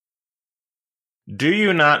Do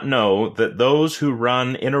you not know that those who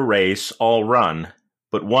run in a race all run,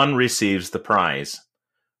 but one receives the prize?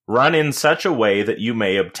 Run in such a way that you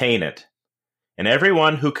may obtain it. And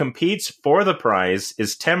everyone who competes for the prize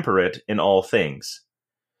is temperate in all things.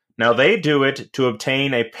 Now they do it to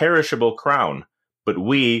obtain a perishable crown, but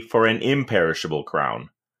we for an imperishable crown.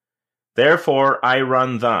 Therefore I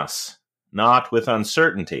run thus, not with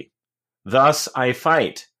uncertainty. Thus I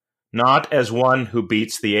fight, not as one who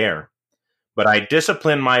beats the air. But I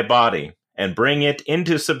discipline my body and bring it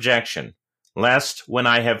into subjection, lest when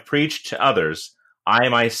I have preached to others, I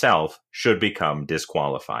myself should become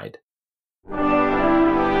disqualified.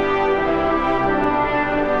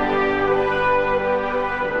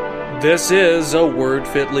 This is A Word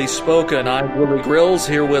Fitly Spoken. I'm Willie Grills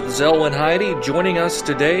here with Zelwyn Heide. Joining us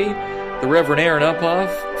today, the Reverend Aaron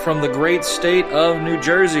Uphoff from the great state of New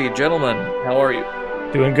Jersey. Gentlemen, how are you?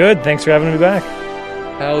 Doing good. Thanks for having me back.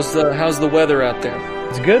 How's the weather out there?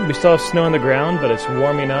 It's good. We still have snow on the ground, but it's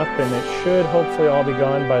warming up, and it should hopefully all be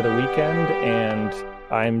gone by the weekend, and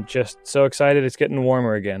I'm just so excited it's getting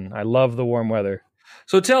warmer again. I love the warm weather.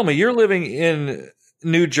 So tell me, you're living in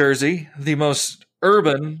New Jersey, the most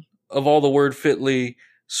urban of all the Word Fitly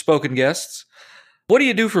Spoken guests. What do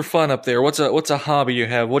you do for fun up there? What's a hobby you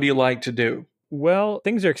have? What do you like to do? Well,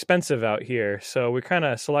 things are expensive out here, so we're kind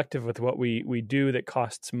of selective with what we do that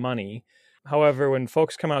costs money. However, when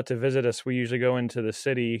folks come out to visit us, we usually go into the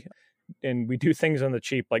city and we do things on the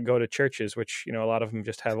cheap, like go to churches, which, a lot of them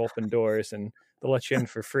just have open doors and they'll let you in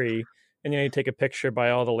for free. And, you take a picture by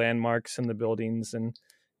all the landmarks and the buildings, and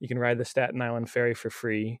you can ride the Staten Island ferry for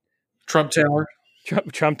free. Trump Tower?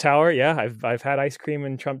 Trump Tower, yeah. I've had ice cream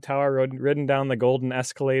in Trump Tower, ridden down the golden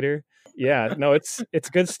escalator. Yeah, no, it's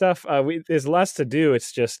good stuff. There's lots to do.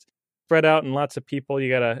 It's just spread out and lots of people. You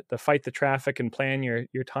got to fight the traffic and plan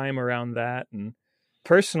your time around that. And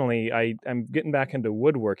personally, I'm getting back into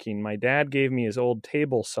woodworking. My dad gave me his old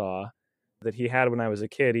table saw that he had when I was a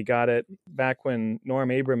kid. He got it back when Norm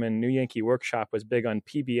Aberman New Yankee Workshop was big on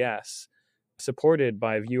PBS, supported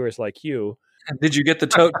by viewers like you. Did you get the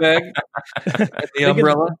tote bag? The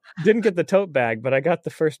umbrella? Didn't get the tote bag, but I got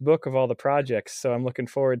the first book of all the projects. So I'm looking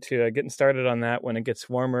forward to getting started on that when it gets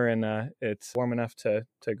warmer and it's warm enough to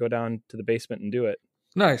go down to the basement and do it.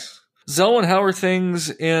 Nice. Zelwyn, how are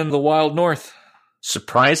things in the wild north?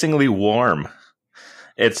 Surprisingly warm.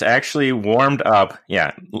 It's actually warmed up.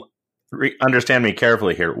 Yeah. Understand me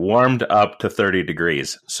carefully here. Warmed up to 30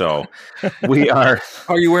 degrees. So we are.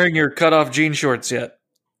 Are you wearing your cutoff jean shorts yet?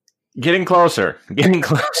 Getting closer.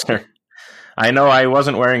 I know I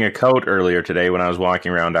wasn't wearing a coat earlier today when I was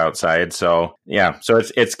walking around outside. So yeah, so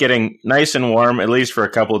it's getting nice and warm, at least for a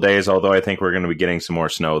couple of days, although I think we're going to be getting some more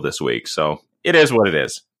snow this week. So it is what it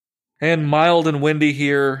is. And mild and windy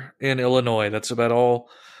here in Illinois. That's about all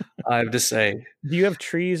I have to say. Do you have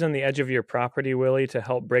trees on the edge of your property, Willie, to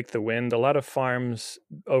help break the wind? A lot of farms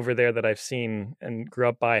over there that I've seen and grew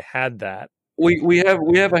up by had that. We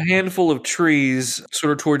have a handful of trees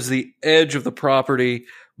sort of towards the edge of the property,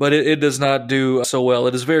 but it does not do so well.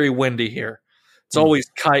 It is very windy here. It's always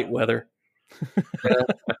kite weather.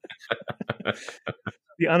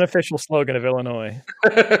 The unofficial slogan of Illinois.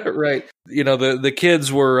 Right. The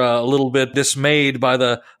kids were a little bit dismayed by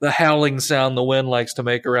the howling sound the wind likes to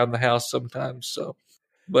make around the house sometimes. So,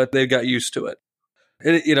 but they got used to it.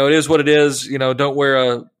 It is what it is. Don't wear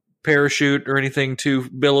a parachute or anything too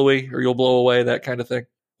billowy or you'll blow away, that kind of thing.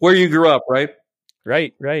 Where you grew up, right?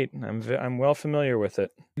 Right. I'm well familiar with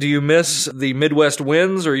it. Do you miss the Midwest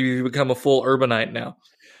winds, or you become a full urbanite now?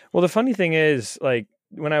 Well, the funny thing is, like,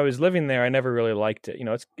 when I was living there, I never really liked it.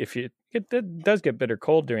 It does get bitter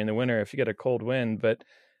cold during the winter if you get a cold wind, but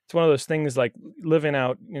it's one of those things like living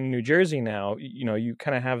out in New Jersey now, you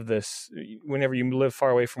kind of have this, whenever you live far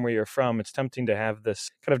away from where you're from, it's tempting to have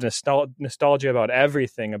this kind of nostalgia about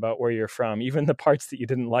everything about where you're from, even the parts that you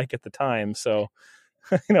didn't like at the time. So,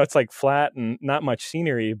 it's like flat and not much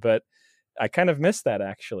scenery, but I kind of miss that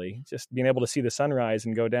actually, just being able to see the sunrise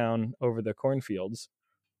and go down over the cornfields.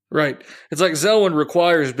 Right. It's like Zelwyn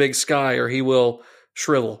requires big sky or he will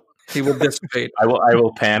shrivel. He will dissipate. I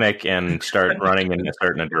will panic and start running in a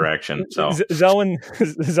certain direction. So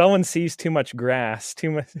Zelwyn sees too much grass,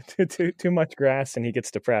 too much grass, and he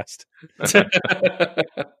gets depressed.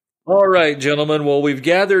 All right, gentlemen. Well, we've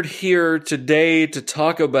gathered here today to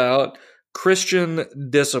talk about Christian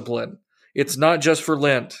discipline. It's not just for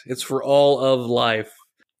Lent; it's for all of life.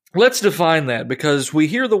 Let's define that, because we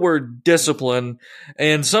hear the word discipline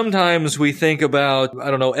and sometimes we think about,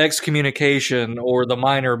 excommunication or the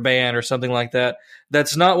minor ban or something like that.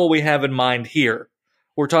 That's not what we have in mind here.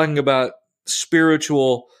 We're talking about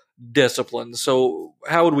spiritual discipline. So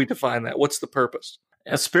how would we define that? What's the purpose?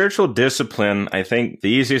 A spiritual discipline, I think the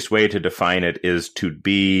easiest way to define it is to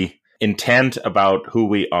be intent about who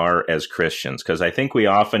we are as Christians, because I think we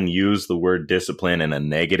often use the word discipline in a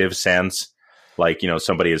negative sense, like,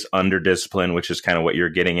 somebody is under discipline, which is kind of what you're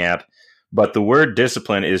getting at. But the word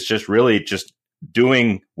discipline is just really just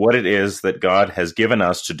doing what it is that God has given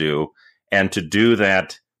us to do, and to do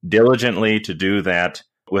that diligently, to do that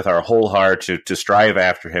with our whole heart, to strive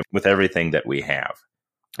after Him with everything that we have.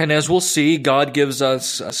 And as we'll see, God gives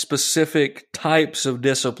us specific types of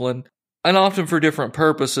discipline, and often for different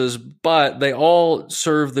purposes, but they all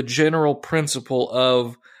serve the general principle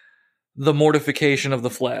of the mortification of the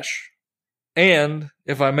flesh. And,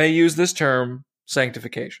 if I may use this term,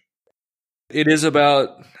 sanctification. It is about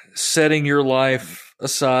setting your life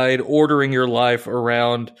aside, ordering your life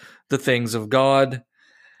around the things of God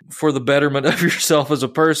for the betterment of yourself as a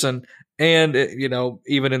person, and,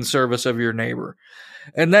 even in service of your neighbor.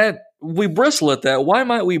 And that, we bristle at that. Why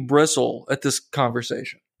might we bristle at this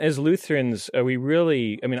conversation? As Lutherans, we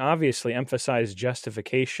really, obviously emphasize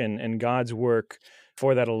justification and God's work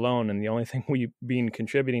for that alone. And the only thing we've been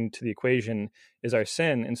contributing to the equation is our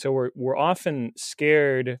sin. And so we're often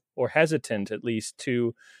scared, or hesitant at least,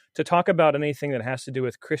 to talk about anything that has to do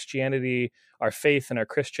with Christianity, our faith, and our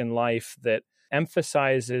Christian life that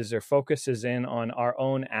emphasizes or focuses in on our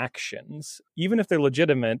own actions, even if they're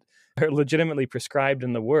legitimate or legitimately prescribed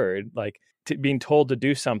in the Word. Like, being told to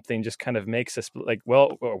do something just kind of makes us like,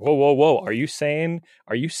 well, whoa. Are you saying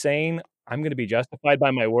I'm going to be justified by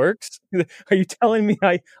my works? Are you telling me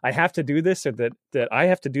I have to do this, or that I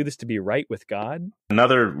have to do this to be right with God?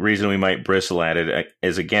 Another reason we might bristle at it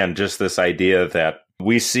is, again, just this idea that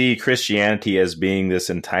we see Christianity as being this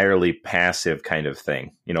entirely passive kind of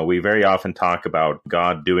thing. We very often talk about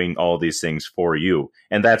God doing all these things for you,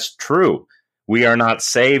 and that's true. We are not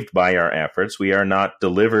saved by our efforts. We are not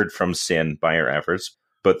delivered from sin by our efforts,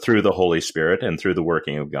 but through the Holy Spirit and through the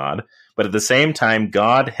working of God. But at the same time,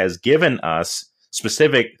 God has given us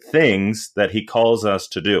specific things that He calls us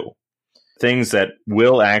to do, things that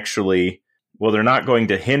will actually, they're not going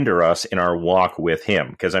to hinder us in our walk with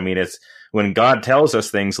Him. Because, it's when God tells us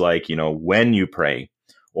things like, when you pray,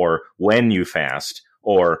 or when you fast,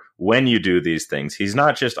 or when you do these things, He's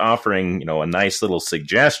not just offering, a nice little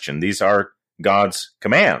suggestion. These are God's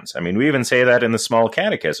commands. We even say that in the Small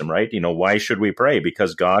Catechism, right? Why should we pray?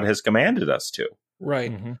 Because God has commanded us to.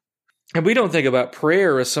 Right. Mm-hmm. And we don't think about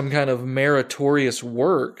prayer as some kind of meritorious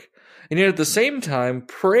work. And yet at the same time,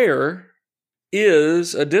 prayer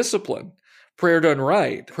is a discipline. Prayer done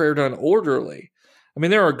right, prayer done orderly.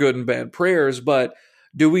 There are good and bad prayers, but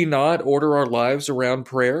do we not order our lives around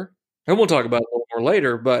prayer? And we'll talk about it a little more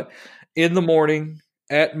later, but in the morning,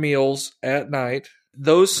 at meals, at night,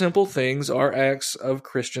 those simple things are acts of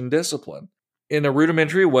Christian discipline. In a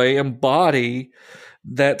rudimentary way, embody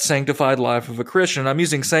that sanctified life of a Christian. I'm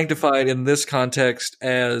using sanctified in this context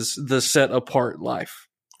as the set apart life.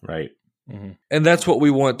 Right. Mm-hmm. And that's what we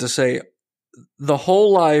want to say. The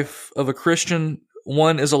whole life of a Christian,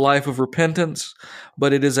 one, is a life of repentance,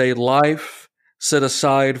 but it is a life set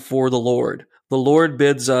aside for the Lord. The Lord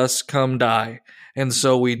bids us come die, and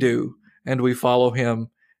so we do, and we follow Him,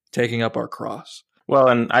 taking up our cross. Well,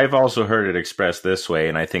 and I've also heard it expressed this way,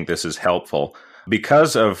 and I think this is helpful.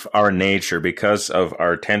 Because of our nature, because of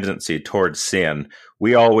our tendency towards sin,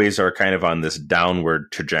 we always are kind of on this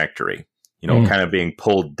downward trajectory, kind of being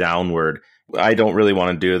pulled downward. I don't really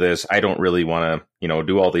want to do this. I don't really want to,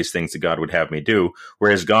 do all these things that God would have me do.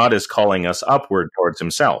 Whereas God is calling us upward towards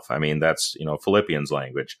Himself. That's, Philippians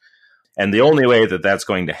language. And the only way that that's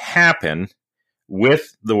going to happen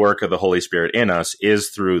with the work of the Holy Spirit in us is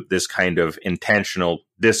through this kind of intentional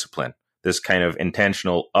discipline, this kind of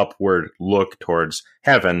intentional upward look towards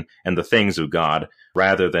heaven and the things of God,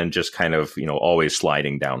 rather than just kind of, always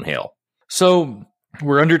sliding downhill. So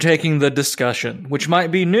we're undertaking the discussion, which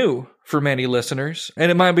might be new for many listeners,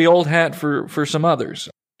 and it might be old hat for some others.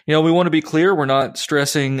 We want to be clear. We're not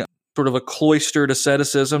stressing sort of a cloistered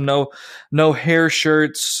asceticism, no hair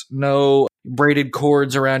shirts, no braided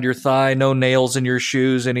cords around your thigh, no nails in your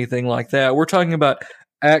shoes, anything like that. We're talking about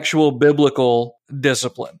actual biblical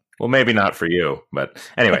discipline. Well, maybe not for you, but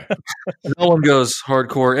anyway. Nolan goes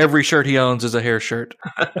hardcore. Every shirt he owns is a hair shirt.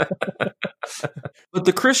 But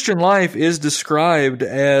the Christian life is described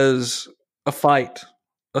as a fight,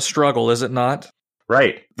 a struggle, is it not?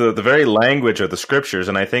 Right. The very language of the Scriptures,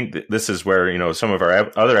 and I think this is where, some of our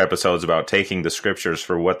other episodes about taking the Scriptures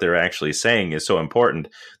for what they're actually saying is so important.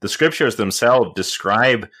 The Scriptures themselves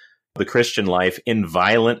describe the Christian life in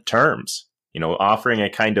violent terms, offering a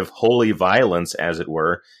kind of holy violence, as it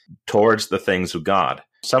were, towards the things of God.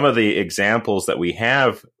 Some of the examples that we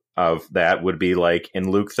have of that would be like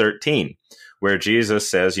in Luke 13, where Jesus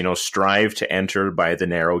says, strive to enter by the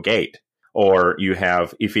narrow gate. Or you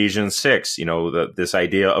have Ephesians 6, this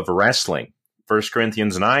idea of wrestling. 1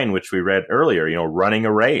 Corinthians 9, which we read earlier, running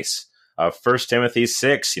a race. 1 Timothy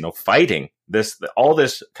 6, fighting. All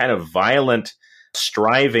this kind of violent,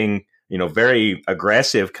 striving, very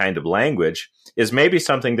aggressive kind of language is maybe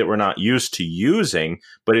something that we're not used to using,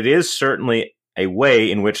 but it is certainly a way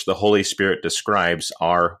in which the Holy Spirit describes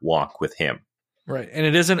our walk with Him. Right. And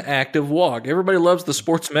it is an active walk. Everybody loves the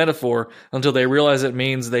sports metaphor until they realize it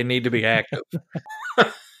means they need to be active.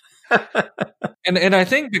 And I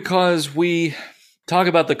think because we talk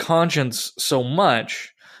about the conscience so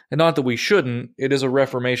much, and not that we shouldn't, it is a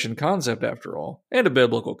Reformation concept after all, and a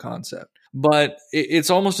biblical concept. But it's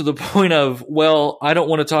almost to the point of, well, I don't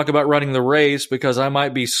want to talk about running the race because I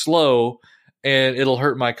might be slow and it'll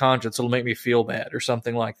hurt my conscience. It'll make me feel bad or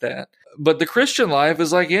something like that. But the Christian life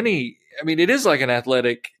is like it is like an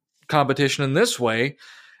athletic competition in this way.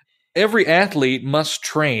 Every athlete must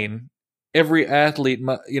train. Every athlete,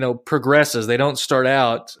 progresses. They don't start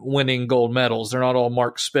out winning gold medals. They're not all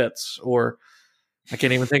Mark Spitz, or I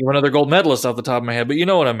can't even think of another gold medalist off the top of my head, but you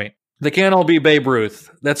know what I mean. They can't all be Babe Ruth.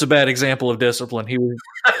 That's a bad example of discipline. He was,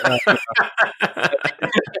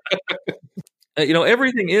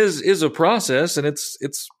 everything is a process, and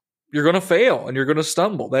it's you're going to fail and you're going to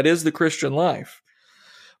stumble. That is the Christian life.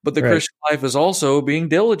 But the Christian life is also being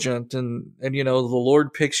diligent, and the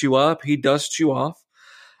Lord picks you up, He dusts you off.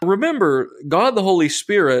 Remember, God the Holy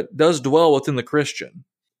Spirit does dwell within the Christian.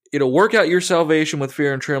 It'll work out your salvation with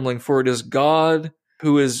fear and trembling, for it is God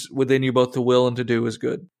who is within you both to will and to do His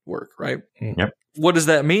good work, right? Yep. What does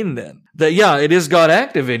that mean then? That, it is God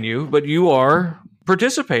active in you, but you are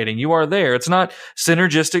participating. You are there. It's not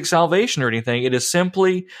synergistic salvation or anything. It is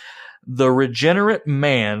simply the regenerate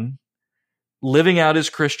man living out his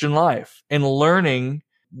Christian life and learning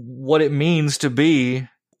what it means to be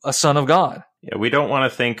a son of God. Yeah, we don't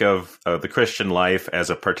want to think of the Christian life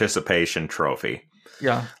as a participation trophy.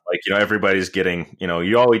 Yeah. Like, everybody's getting,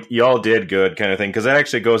 you all did good kind of thing, because that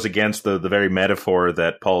actually goes against the very metaphor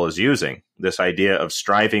that Paul is using, this idea of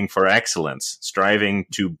striving for excellence, striving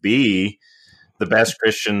to be the best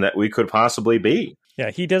Christian that we could possibly be.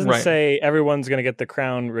 Yeah, he doesn't say everyone's going to get the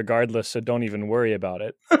crown regardless, so don't even worry about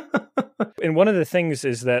it. And one of the things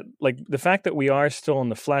is that, like, the fact that we are still in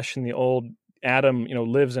the flesh and the old Adam,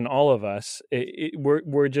 lives in all of us,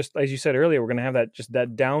 we're just, as you said earlier, we're going to have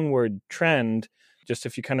that downward trend. Just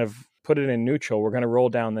if you kind of put it in neutral, we're going to roll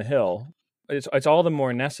down the hill. It's all the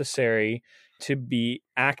more necessary to be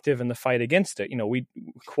active in the fight against it. We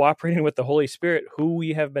cooperating with the Holy Spirit, who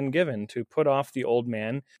we have been given to put off the old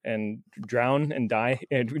man and drown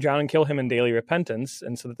and kill him in daily repentance,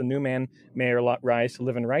 and so that the new man may rise to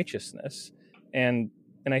live in righteousness. And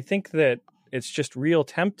I think that it's just real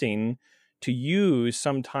tempting to use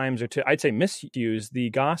sometimes, or I'd say misuse the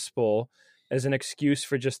gospel as an excuse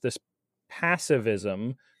for just this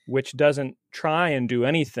passivism, which doesn't try and do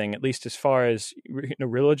anything, at least as far as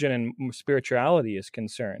religion and spirituality is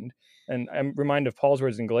concerned. And I'm reminded of Paul's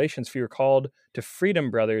words in Galatians: "For you're called to freedom,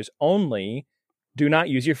 brothers, only do not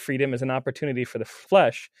use your freedom as an opportunity for the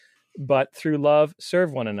flesh, but through love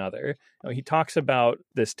serve one another." He talks about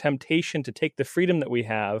this temptation to take the freedom that we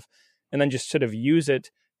have and then just sort of use it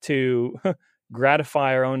to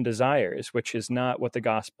gratify our own desires, which is not what the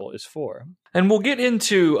gospel is for. And we'll get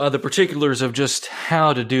into the particulars of just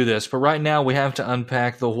how to do this, but right now we have to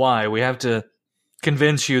unpack the why. We have to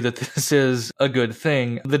convince you that this is a good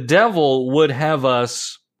thing. The devil would have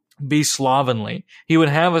us be slovenly. He would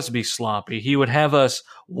have us be sloppy. He would have us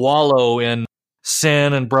wallow in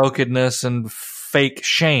sin and brokenness and fake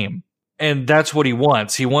shame. And that's what he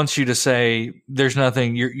wants. He wants you to say, there's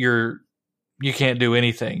nothing, you can't do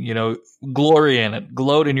anything, glory in it,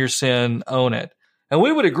 gloat in your sin, own it. And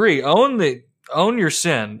we would agree, own your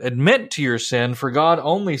sin, admit to your sin, for God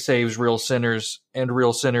only saves real sinners, and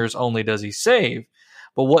real sinners only does He save.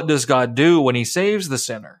 But what does God do when He saves the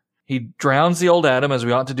sinner? He drowns the old Adam, as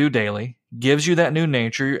we ought to do daily, gives you that new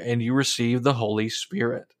nature, and you receive the Holy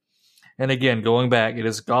Spirit. And again, going back, it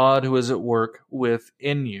is God who is at work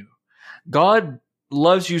within you. God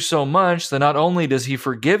loves you so much that not only does He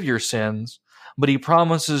forgive your sins, but He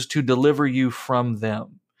promises to deliver you from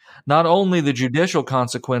them. Not only the judicial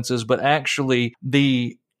consequences, but actually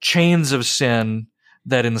the chains of sin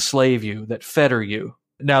that enslave you, that fetter you.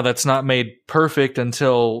 Now, that's not made perfect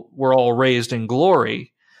until we're all raised in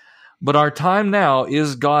glory, but our time now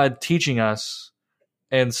is God teaching us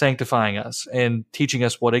and sanctifying us and teaching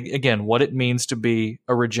us what it means to be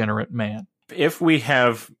a regenerate man. If we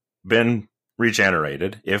have been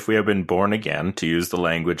regenerated, if we have been born again, to use the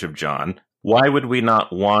language of John, why would we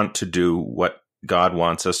not want to do what God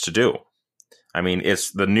wants us to do? I mean,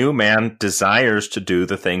 it's the new man desires to do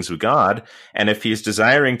the things of God, and if he's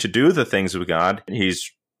desiring to do the things of God, he's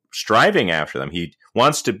striving after them. He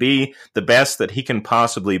wants to be the best that he can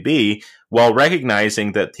possibly be, while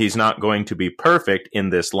recognizing that he's not going to be perfect in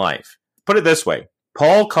this life. Put it this way,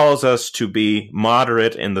 Paul calls us to be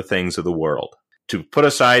moderate in the things of the world, to put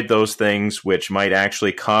aside those things which might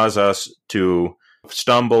actually cause us to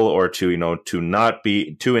stumble or to not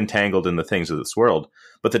be too entangled in the things of this world.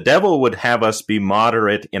 But the devil would have us be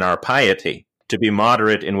moderate in our piety, to be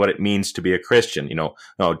moderate in what it means to be a Christian.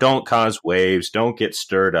 No, don't cause waves, don't get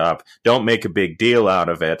stirred up, don't make a big deal out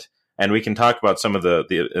of it. And we can talk about some of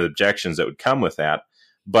the objections that would come with that.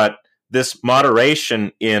 But this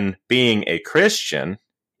moderation in being a Christian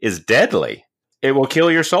is deadly. It will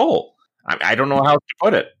kill your soul. I don't know how to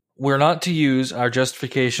put it. We're not to use our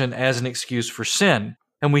justification as an excuse for sin.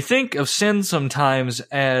 And we think of sin sometimes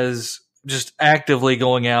as just actively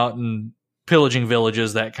going out and pillaging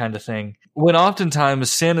villages, that kind of thing. When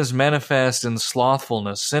oftentimes sin is manifest in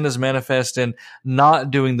slothfulness, sin is manifest in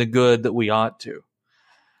not doing the good that we ought to.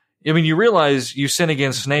 I mean, you realize you sin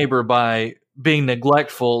against neighbor by being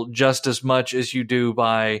neglectful just as much as you do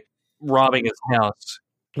by robbing his house.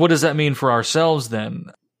 What does that mean for ourselves then?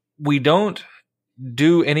 We don't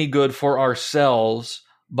do any good for ourselves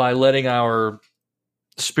by letting our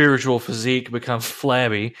spiritual physique become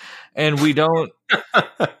flabby, and we don't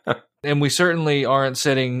and we certainly aren't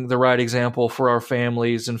setting the right example for our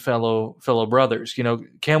families and fellow brothers.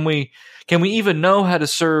 Can we even know how to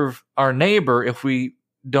serve our neighbor if we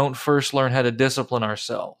don't first learn how to discipline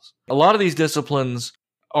ourselves? A lot of these disciplines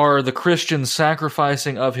are the Christian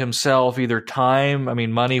sacrificing of himself, either time,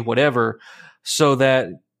 money, whatever, so that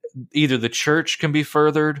either the church can be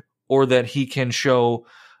furthered or that he can show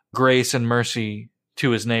grace and mercy to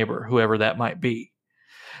his neighbor, whoever that might be.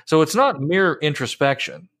 So it's not mere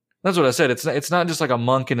introspection. That's what I said. It's not just like a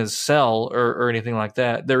monk in his cell or anything like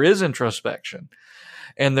that. There is introspection.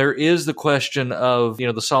 And there is the question of,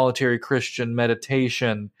 the solitary Christian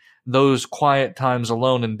meditation, those quiet times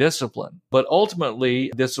alone in discipline. But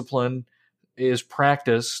ultimately, discipline is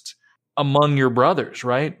practiced among your brothers,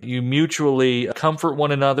 right? You mutually comfort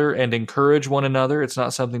one another and encourage one another. It's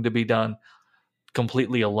not something to be done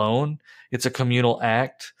completely alone. It's a communal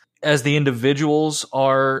act. As the individuals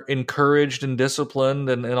are encouraged and disciplined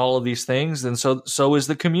and all of these things, then so is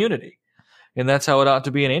the community. And that's how it ought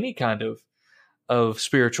to be in any kind of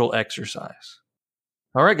spiritual exercise.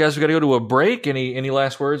 All right, guys, we got to go to a break. Any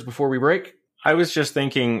last words before we break? I was just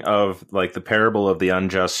thinking of like the parable of the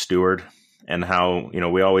unjust steward and how,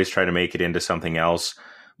 we always try to make it into something else.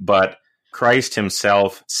 But Christ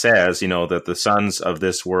himself says, that the sons of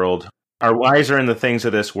this world are wiser in the things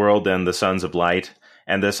of this world than the sons of light.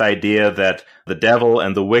 And this idea that the devil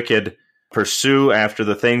and the wicked pursue after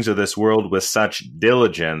the things of this world with such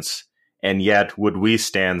diligence, and yet would we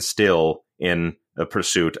stand still in the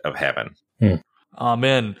pursuit of heaven?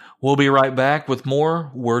 Amen. We'll be right back with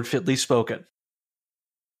more Word Fitly Spoken.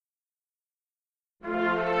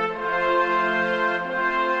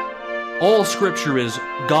 All Scripture is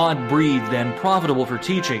God-breathed and profitable for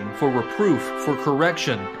teaching, for reproof, for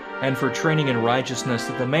correction, and for training in righteousness,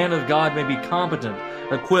 that the man of God may be competent,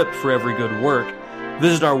 equipped for every good work.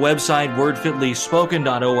 Visit our website,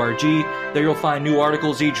 wordfitlyspoken.org. There you'll find new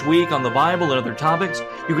articles each week on the Bible and other topics.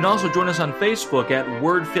 You can also join us on Facebook at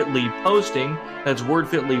Word Fitly Posting. That's Word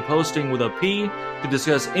Fitly Posting with a P, to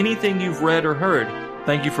discuss anything you've read or heard.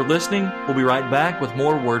 Thank you for listening. We'll be right back with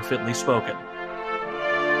more Word Fitly Spoken.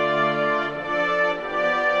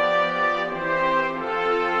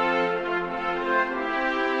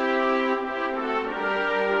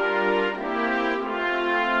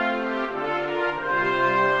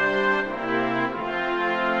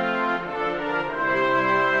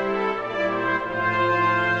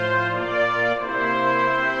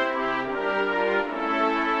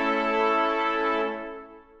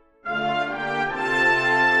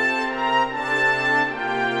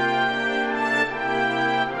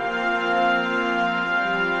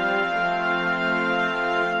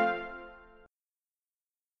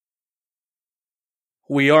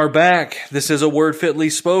 We are back. This is a Word Fitly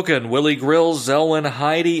Spoken. Willie Grills, Zelwyn,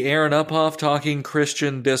 Heidi, Aaron Uphoff talking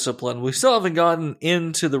Christian discipline. We still haven't gotten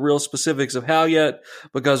into the real specifics of how yet,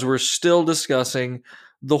 because we're still discussing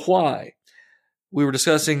the why. We were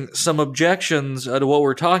discussing some objections to what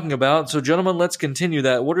we're talking about. So, gentlemen, let's continue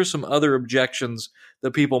that. What are some other objections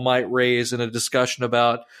that people might raise in a discussion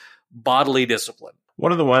about bodily discipline?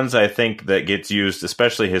 One of the ones I think that gets used,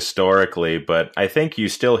 especially historically, but I think you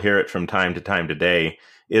still hear it from time to time today,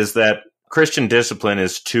 is that Christian discipline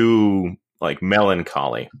is too, like,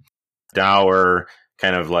 melancholy, dour,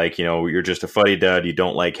 kind of like, you're just a fuddy-dud, you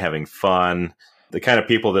don't like having fun, the kind of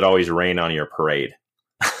people that always rain on your parade.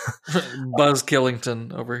 Buzz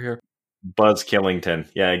Killington over here. Buzz Killington.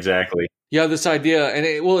 Yeah, exactly. Yeah, this idea, and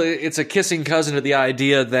it's a kissing cousin to the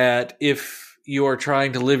idea that if you are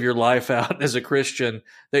trying to live your life out as a Christian,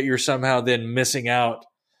 that you're somehow then missing out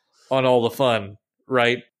on all the fun,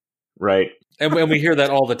 right? Right. And we hear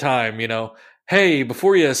that all the time, Hey,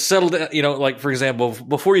 before you settle down, like, for example,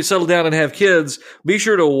 before you settle down and have kids, be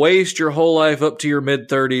sure to waste your whole life up to your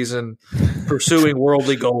mid-30s and pursuing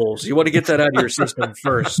worldly goals. You want to get that out of your system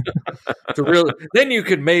first. Then you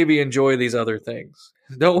could maybe enjoy these other things.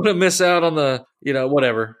 Don't want to miss out on the,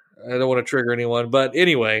 whatever. I don't want to trigger anyone. But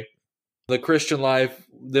anyway, the Christian life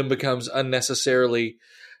then becomes unnecessarily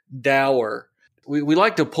dour. We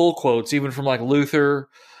like to pull quotes, even from like Luther,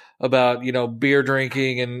 about, beer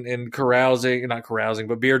drinking and carousing, not carousing,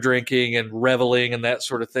 but beer drinking and reveling and that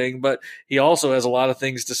sort of thing. But he also has a lot of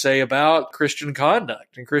things to say about Christian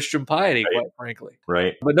conduct and Christian piety, right. Quite frankly.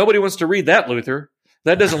 Right. But nobody wants to read that, Luther.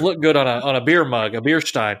 That doesn't look good on a beer mug, a beer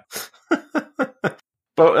stein.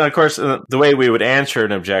 But, of course, the way we would answer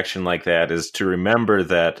an objection like that is to remember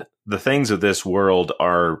that the things of this world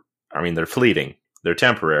they're fleeting. They're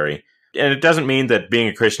temporary. And it doesn't mean that being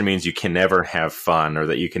a Christian means you can never have fun or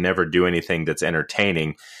that you can never do anything that's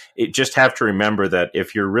entertaining. You just have to remember that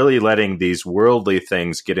if you're really letting these worldly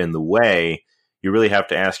things get in the way, you really have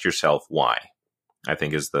to ask yourself why, I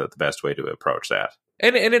think is the best way to approach that.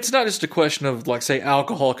 And it's not just a question of, like, say,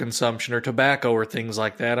 alcohol consumption or tobacco or things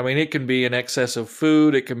like that. I mean, it can be an excess of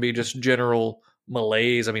food. It can be just general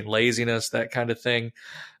malaise. I mean, laziness, that kind of thing.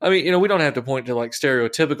 I mean, we don't have to point to, like,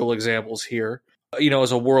 stereotypical examples here.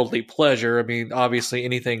 As a worldly pleasure, I mean, obviously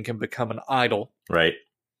anything can become an idol. Right.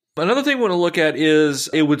 Another thing we want to look at is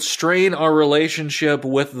it would strain our relationship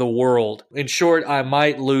with the world. In short, I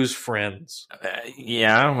might lose friends.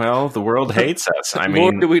 Yeah, well, the world hates us.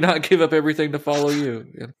 Lord, do we not give up everything to follow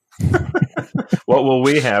you? What will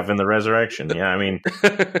we have in the resurrection? Yeah, I mean,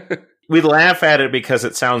 we'd laugh at it because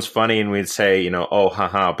it sounds funny and we'd say, oh,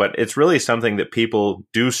 haha, but it's really something that people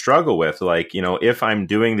do struggle with. Like, if I'm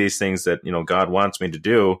doing these things that, God wants me to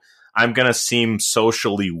do, I'm going to seem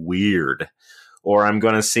socially weird. Or I'm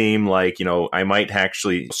going to seem like, I might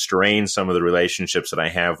actually strain some of the relationships that I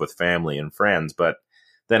have with family and friends. But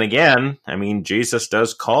then again, I mean, Jesus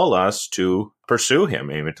does call us to pursue him,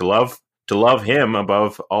 to love him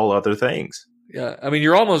above all other things. Yeah, I mean,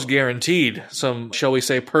 you're almost guaranteed some, shall we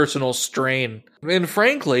say, personal strain. And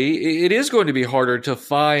frankly, it is going to be harder to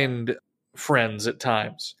find friends at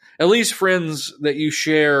times, at least friends that you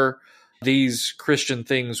share these Christian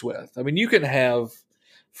things with. I mean, you can have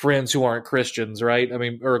friends who aren't Christians, right? I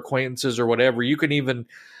mean, or acquaintances or whatever. You can even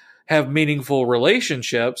have meaningful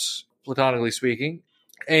relationships, platonically speaking,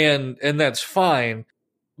 and that's fine.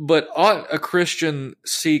 But ought a Christian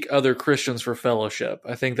seek other Christians for fellowship?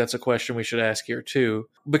 I think that's a question we should ask here too,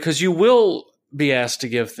 because you will be asked to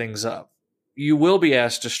give things up. You will be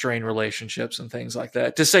asked to strain relationships and things like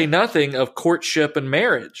that, to say nothing of courtship and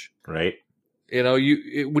marriage. Right.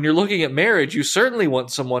 When you're looking at marriage, you certainly want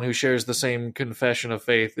someone who shares the same confession of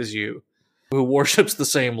faith as you, who worships the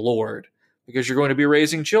same Lord, because you're going to be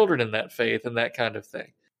raising children in that faith and that kind of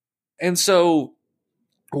thing. And so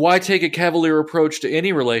why take a cavalier approach to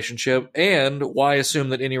any relationship, and why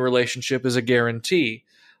assume that any relationship is a guarantee?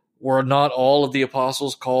 Were not all of the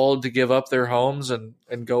apostles called to give up their homes and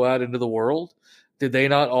go out into the world? Did they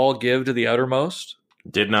not all give to the uttermost?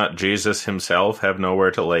 Did not Jesus himself have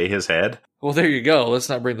nowhere to lay his head? Well, there you go. Let's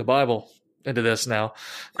not bring the Bible into this now.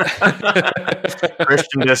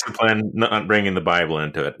 Christian discipline, not bringing the Bible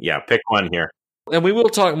into it. Yeah, pick one here. And we will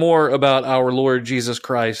talk more about our Lord Jesus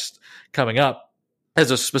Christ coming up as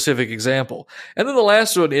a specific example. And then the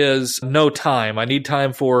last one is no time. I need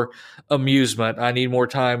time for amusement. I need more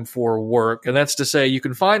time for work. And that's to say, you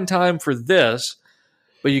can find time for this,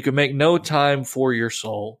 but you can make no time for your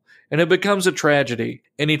soul. And it becomes a tragedy.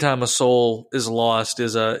 Anytime a soul is lost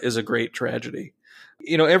is a great tragedy.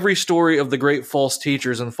 Every story of the great false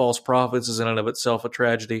teachers and false prophets is in and of itself a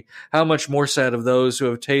tragedy. How much more sad of those who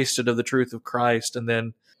have tasted of the truth of Christ and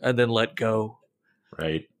then let go.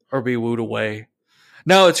 Right. Or be wooed away.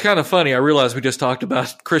 Now, it's kind of funny. I realize we just talked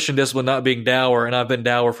about Christian discipline not being dour, and I've been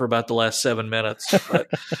dour for about the last 7 minutes. But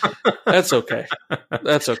that's okay.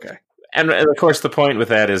 That's okay. And of course, the point with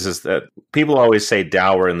that is that people always say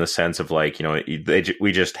dour in the sense of like,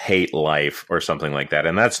 we just hate life or something like that.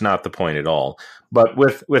 And that's not the point at all. But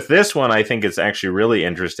with this one, I think it's actually really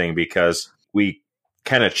interesting because we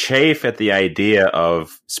kind of chafe at the idea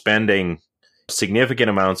of spending significant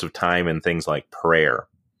amounts of time in things like prayer.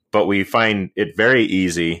 But we find it very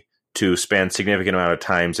easy to spend significant amount of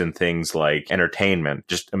times in things like entertainment,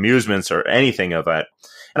 just amusements or anything of that.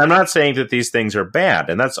 And I'm not saying that these things are bad.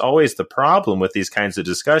 And that's always the problem with these kinds of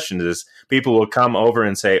discussions is people will come over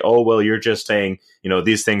and say, oh, well, you're just saying,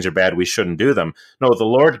 these things are bad. We shouldn't do them. No, the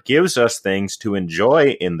Lord gives us things to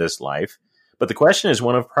enjoy in this life. But the question is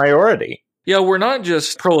one of priority. Yeah, we're not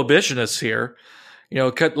just prohibitionists here.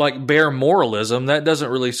 Like bare moralism, that doesn't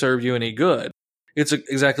really serve you any good. It's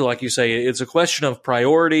exactly like you say. It's a question of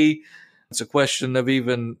priority. It's a question of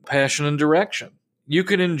even passion and direction. You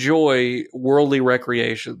can enjoy worldly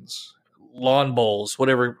recreations, lawn bowls,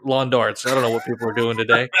 whatever, lawn darts. I don't know what people are doing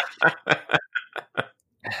today.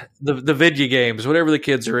 the video games, whatever the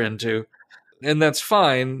kids are into. And that's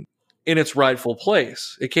fine in its rightful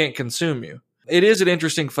place. It can't consume you. It is an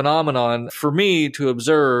interesting phenomenon for me to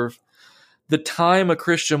observe the time a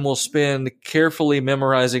Christian will spend carefully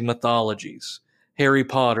memorizing mythologies. Harry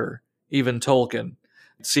Potter, even Tolkien,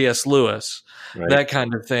 C.S. Lewis, right. That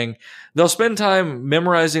kind of thing. They'll spend time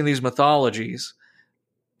memorizing these mythologies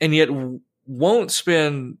and yet won't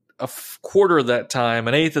spend a quarter of that time,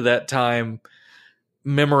 an eighth of that time,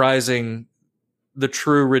 memorizing the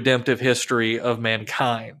true redemptive history of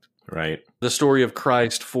mankind. Right. The story of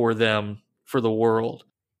Christ for them, for the world.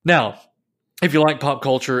 Now, if you like pop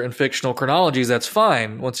culture and fictional chronologies, that's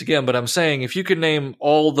fine, once again. But I'm saying if you can name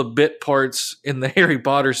all the bit parts in the Harry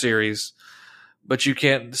Potter series, but you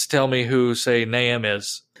can't tell me who, say, Nahum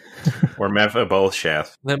is. Or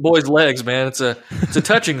Mephibosheth. That boy's legs, man. It's a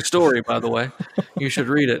touching story, by the way. You should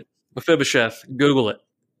read it. Mephibosheth. Google it.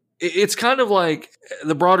 It's kind of like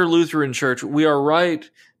the broader Lutheran Church. We are right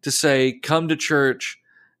to say, come to church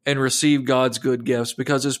and receive God's good gifts,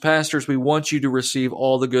 because as pastors, we want you to receive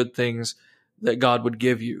all the good things that God would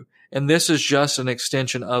give you. And this is just an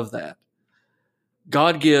extension of that.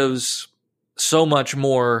 God gives so much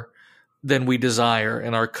more than we desire,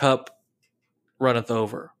 and our cup runneth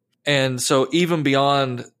over. And so even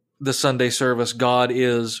beyond the Sunday service, God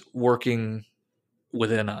is working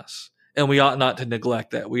within us. And we ought not to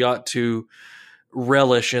neglect that. We ought to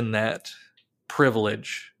relish in that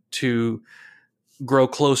privilege to grow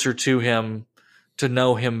closer to Him, to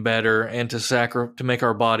know Him better, and to make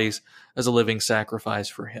our bodies as a living sacrifice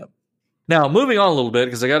for Him. Now, moving on a little bit,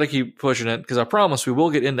 because I got to keep pushing it, because I promise we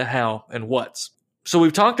will get into how and what's. So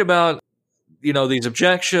we've talked about, these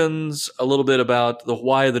objections, a little bit about the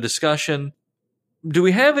why of the discussion. Do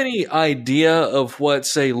we have any idea of what,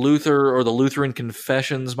 say, Luther or the Lutheran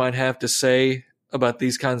confessions might have to say about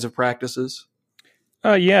these kinds of practices?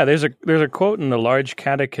 Yeah, there's a quote in the Large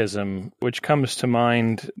Catechism which comes to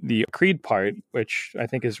mind, the creed part, which I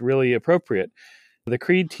think is really appropriate. The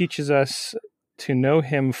creed teaches us to know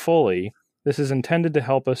Him fully. This is intended to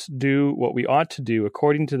help us do what we ought to do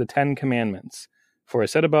according to the 10 Commandments. For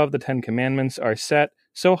as set above, the 10 Commandments are set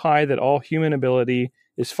so high that all human ability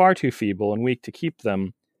is far too feeble and weak to keep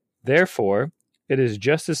them. Therefore, it is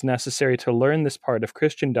just as necessary to learn this part of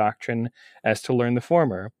Christian doctrine as to learn the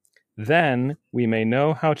former. Then we may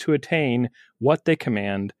know how to attain what they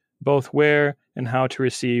command, both where and how to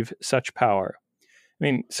receive such power. I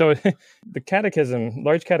mean, so the Catechism,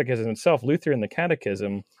 Large Catechism itself, Luther in the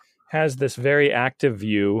Catechism, has this very active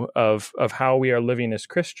view of how we are living as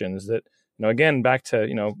Christians. That, again, back to,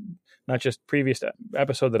 not just previous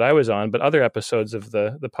episode that I was on, but other episodes of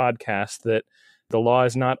the podcast, that the law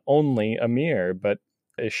is not only a mirror, but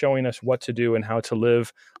is showing us what to do and how to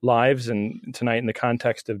live lives, and tonight in the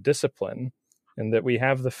context of discipline, and that we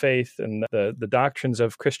have the faith and the doctrines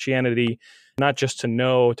of Christianity, not just to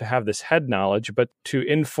know, to have this head knowledge, but to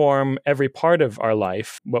inform every part of our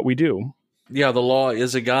life, what we do. Yeah, the law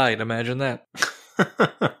is a guide. Imagine that.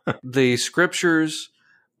 The scriptures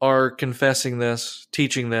are confessing this,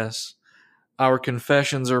 teaching this. Our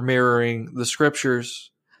confessions are mirroring the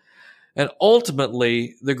scriptures. And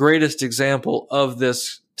ultimately, the greatest example of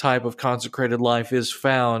this type of consecrated life is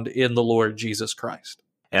found in the Lord Jesus Christ.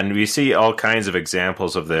 And we see all kinds of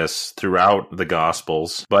examples of this throughout the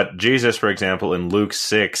Gospels. But Jesus, for example, in Luke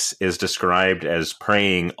 6 is described as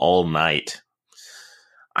praying all night.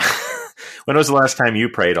 When was the last time you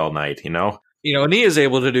prayed all night, and He is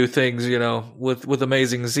able to do things, with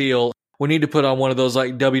amazing zeal. We need to put on one of those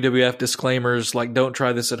like WWF disclaimers, like don't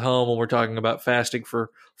try this at home when we're talking about fasting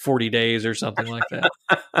for 40 days or something like that.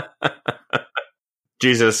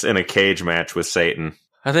 Jesus in a cage match with Satan.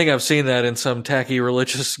 I think I've seen that in some tacky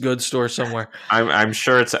religious goods store somewhere. I'm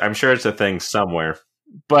sure it's a thing somewhere.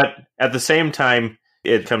 But at the same time,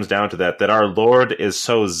 it comes down to that our Lord is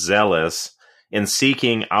so zealous in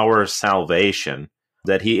seeking our salvation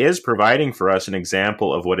that he is providing for us an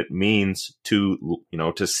example of what it means to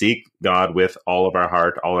seek God with all of our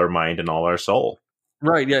heart, all our mind, and all our soul.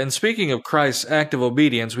 Right, yeah. And speaking of Christ's active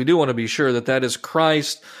obedience, we do want to be sure that is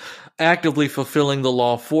Christ actively fulfilling the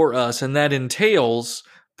law for us, and that entails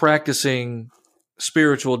practicing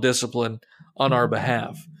spiritual discipline on our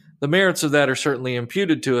behalf. The merits of that are certainly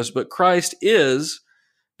imputed to us, but Christ is,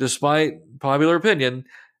 despite popular opinion,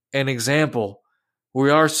 an example. We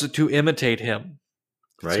are to imitate him.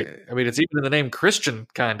 Right. I mean, it's even in the name Christian,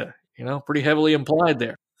 kind of, pretty heavily implied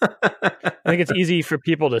there. I think it's easy for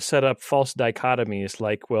people to set up false dichotomies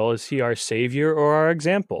like, well, is he our savior or our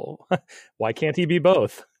example? Why can't he be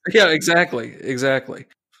both? Yeah, exactly.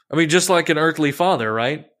 I mean, just like an earthly father,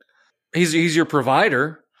 right? He's your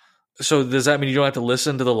provider. So does that mean you don't have to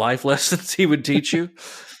listen to the life lessons he would teach you?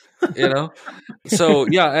 So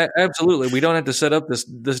yeah, absolutely. We don't have to set up this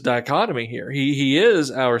dichotomy here. He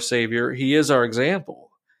is our savior. He is our example.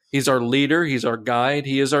 He's our leader. He's our guide.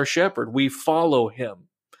 He is our shepherd. We follow him.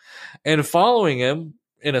 And following him,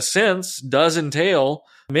 in a sense, does entail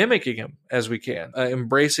mimicking him as we can,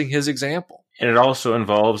 embracing his example. And it also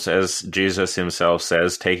involves, as Jesus himself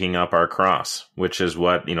says, taking up our cross, which is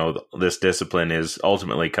what, this discipline is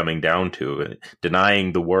ultimately coming down to,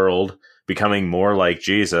 denying the world, becoming more like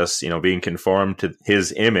Jesus, being conformed to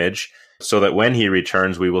his image, so that when he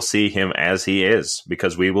returns, we will see him as he is,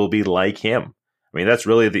 because we will be like him. I mean, that's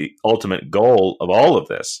really the ultimate goal of all of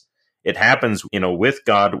this. It happens, with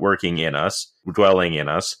God working in us, dwelling in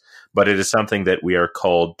us, but it is something that we are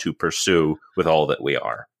called to pursue with all that we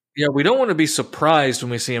are. Yeah, we don't want to be surprised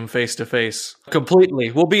when we see him face to face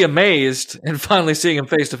completely. We'll be amazed and finally seeing him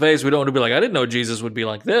face to face. We don't want to be like, I didn't know Jesus would be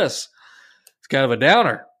like this. It's kind of a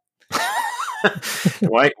downer.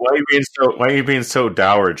 Why are you being so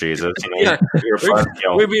dour, Jesus? Yeah.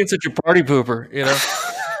 We're being such a party pooper,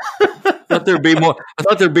 I thought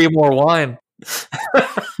there'd be more wine.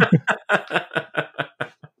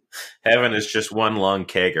 Heaven is just one long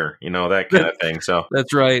kegger, that kind of thing. So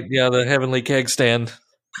that's right. Yeah, the heavenly keg stand.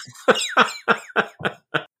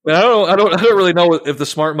 But I don't really know if the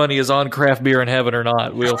smart money is on craft beer in heaven or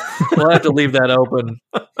not. We'll have to leave that open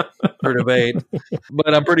for debate.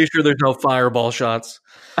 But I'm pretty sure there's no fireball shots.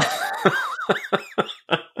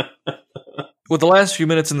 With the last few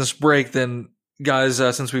minutes in this break, then, guys,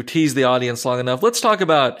 since we've teased the audience long enough, let's talk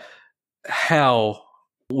about how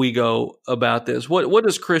we go about this. What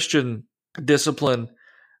does Christian discipline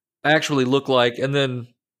actually look like? And then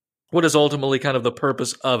what is ultimately kind of the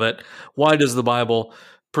purpose of it? Why does the Bible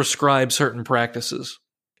prescribe certain practices?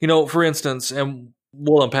 For instance, and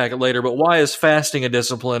we'll unpack it later, but why is fasting a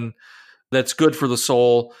discipline that's good for the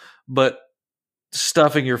soul, but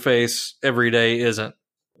stuffing your face every day isn't?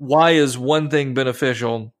 Why is one thing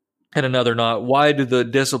beneficial and another not? Why do the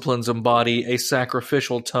disciplines embody a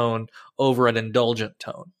sacrificial tone over an indulgent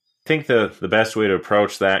tone? I think the best way to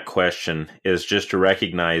approach that question is just to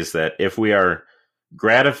recognize that if we are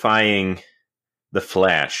gratifying the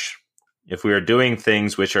flesh, if we are doing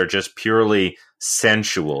things which are just purely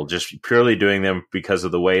sensual, just purely doing them because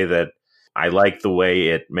of the way that I like the way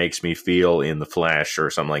it makes me feel in the flesh or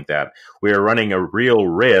something like that, we are running a real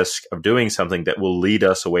risk of doing something that will lead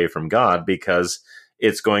us away from God, because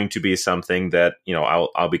it's going to be something that,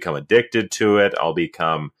 I'll become addicted to it. I'll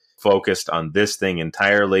become focused on this thing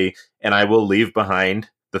entirely, and I will leave behind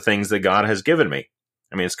the things that God has given me.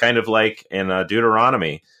 I mean, it's kind of like in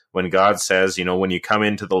Deuteronomy, when God says, when you come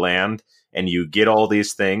into the land and you get all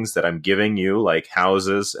these things that I'm giving you, like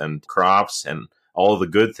houses and crops and all the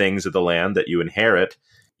good things of the land that you inherit,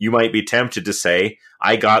 you might be tempted to say,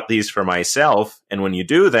 I got these for myself. And when you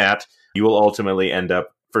do that, you will ultimately end up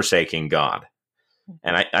forsaking God.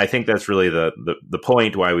 And I think that's really the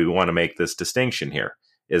point why we want to make this distinction here,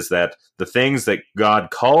 is that the things that God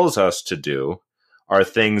calls us to do are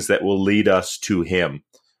things that will lead us to him.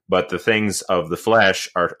 But the things of the flesh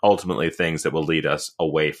are ultimately things that will lead us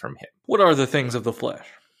away from him. What are the things of the flesh?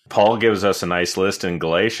 Paul gives us a nice list in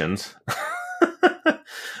Galatians.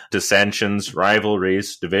 Dissensions,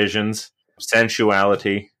 rivalries, divisions,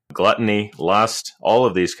 sensuality, gluttony, lust, all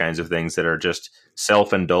of these kinds of things that are just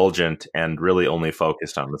self-indulgent and really only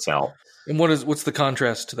focused on the self. And what's the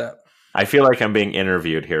contrast to that? I feel like I'm being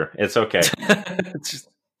interviewed here. It's okay. It's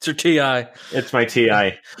your TI. It's my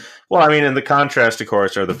TI. Well, I mean, and the contrast, of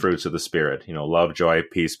course, are the fruits of the Spirit. Love, joy,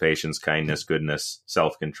 peace, patience, kindness, goodness,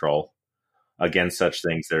 self-control. Against such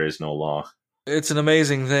things, there is no law. It's an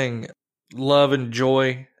amazing thing. love and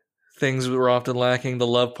joy, things that we're often lacking. The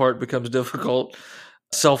love part becomes difficult.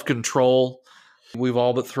 Self-control, we've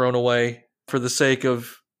all but thrown away for the sake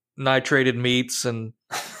of nitrated meats and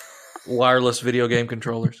wireless video game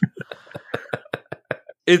controllers.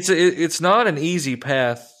 It's not an easy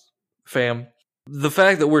path, fam. The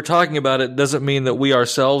fact that we're talking about it doesn't mean that we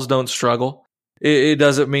ourselves don't struggle. It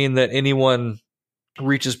doesn't mean that anyone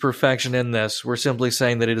reaches perfection in this. We're simply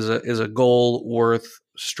saying that it is a goal worth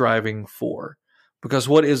striving for. Because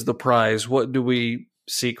what is the prize? What do we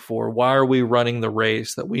seek for? Why are we running the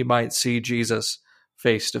race? That we might see Jesus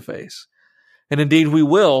face to face. And indeed we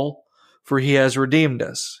will, for he has redeemed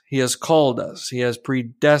us. He has called us. He has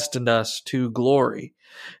predestined us to glory.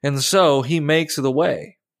 And so he makes the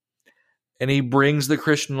way. And he brings the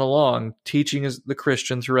Christian along, teaching the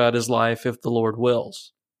Christian throughout his life if the Lord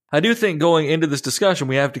wills. I do think going into this discussion,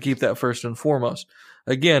 we have to keep that first and foremost.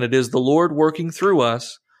 Again, it is the Lord working through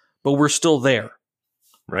us, but we're still there.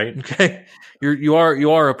 Right? Okay? You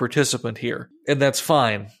are a participant here, and that's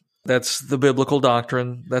fine. That's the biblical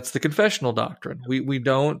doctrine. That's the confessional doctrine. We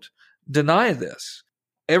don't deny this.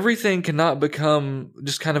 Everything cannot become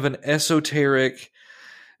just kind of an esoteric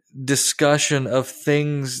discussion of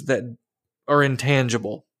things that are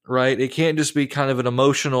intangible, right? It can't just be kind of an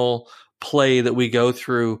emotional play that we go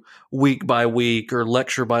through week by week or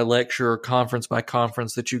lecture by lecture or conference by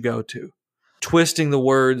conference that you go to. Twisting the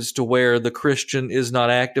words to where the Christian is not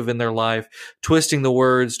active in their life, twisting the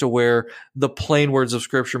words to where the plain words of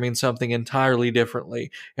Scripture mean something entirely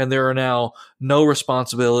differently, and there are now no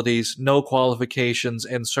responsibilities, no qualifications,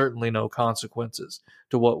 and certainly no consequences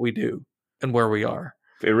to what we do and where we are.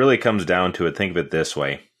 If it really comes down to it, think of it this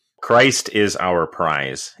way. Christ is our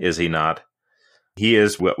prize, is he not? He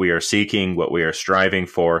is what we are seeking, what we are striving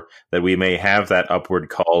for, that we may have that upward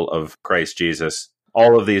call of Christ Jesus.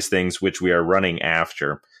 All of these things which we are running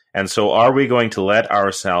after. And so are we going to let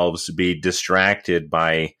ourselves be distracted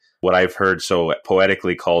by what I've heard so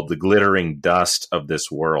poetically called the glittering dust of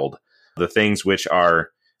this world? The things which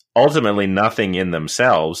are ultimately nothing in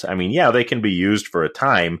themselves. I mean, yeah, they can be used for a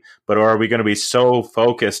time, but are we going to be so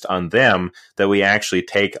focused on them that we actually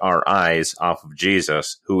take our eyes off of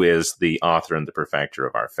Jesus, who is the author and the perfecter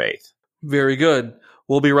of our faith? Very good.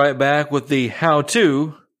 We'll be right back with the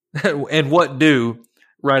how-to and what do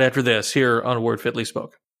right after this here on A Word Fitly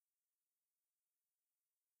Spoken.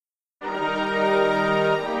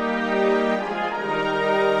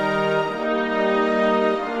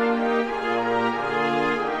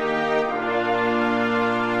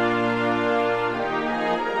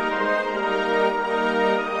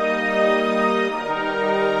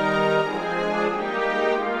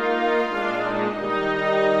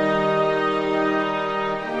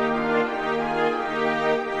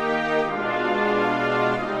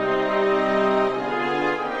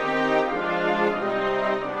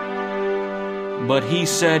 But he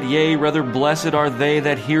said, yea, rather blessed are they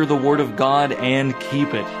that hear the word of God and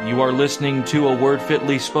keep it. You are listening to A Word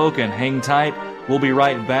Fitly Spoken. Hang tight. We'll be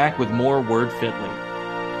right back with more Word Fitly.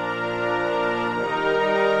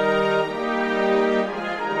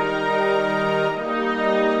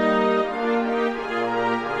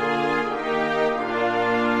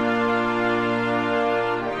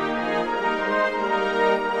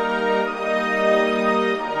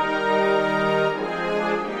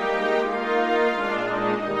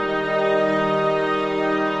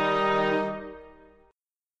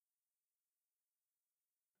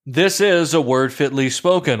 This is A Word Fitly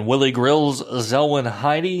Spoken. Willie Grills, Zelwyn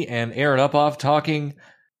Heidi, and Aaron Uphoff talking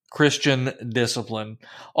Christian discipline.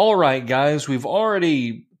 All right, guys, we've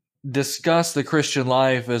already discussed the Christian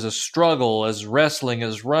life as a struggle, as wrestling,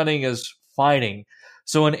 as running, as fighting.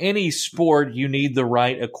 So in any sport, you need the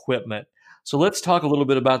right equipment. So let's talk a little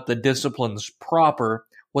bit about the disciplines proper,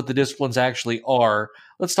 what the disciplines actually are.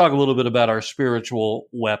 Let's talk a little bit about our spiritual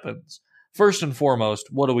weapons. First and foremost,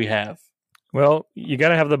 what do we have? Well, you got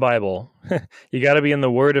to have the Bible. You got to be in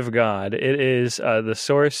the Word of God. It is the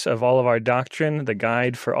source of all of our doctrine, the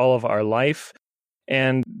guide for all of our life.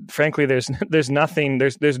 And frankly, there's nothing,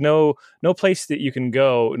 there's no place that you can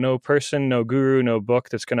go, no person, no guru, no book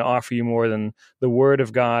that's going to offer you more than the Word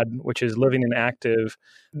of God, which is living and active.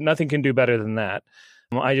 Nothing can do better than that.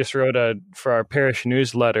 I just wrote for our parish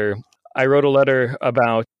newsletter, I wrote a letter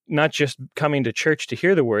about not just coming to church to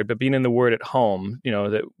hear the word, but being in the word at home. You know,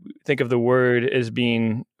 that think of the word as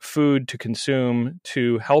being food to consume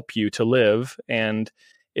to help you to live. And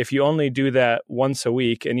if you only do that once a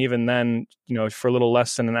week, and even then, you know, for a little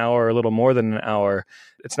less than an hour or a little more than an hour,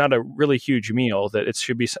 it's not a really huge meal. That it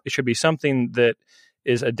should be something that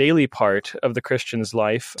is a daily part of the Christian's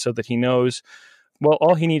life, so that he knows, well,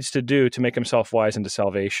 all he needs to do to make himself wise into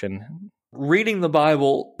salvation. Reading the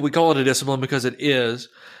Bible, we call it a discipline because it is.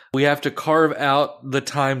 We have to carve out the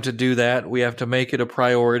time to do that. We have to make it a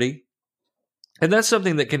priority. And that's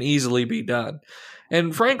something that can easily be done.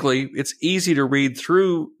 And frankly, it's easy to read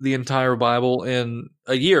through the entire Bible in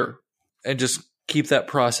a year and just keep that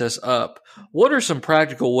process up. What are some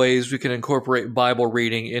practical ways we can incorporate Bible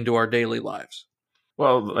reading into our daily lives?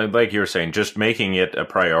 Well, like you were saying, just making it a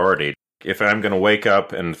priority. If I'm going to wake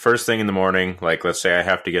up and first thing in the morning, like let's say I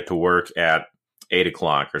have to get to work at 8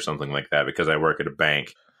 o'clock or something like that because I work at a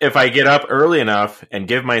bank. If I get up early enough and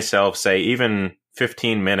give myself, say, even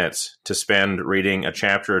 15 minutes to spend reading a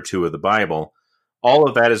chapter or two of the Bible, all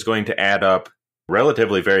of that is going to add up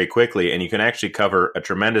relatively very quickly, and you can actually cover a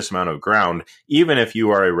tremendous amount of ground, even if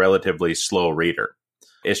you are a relatively slow reader.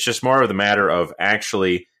 It's just more of the matter of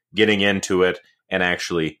actually getting into it and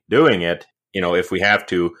actually doing it. If we have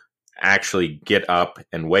to, actually get up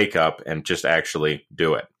and wake up and just actually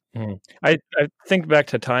do it. I think back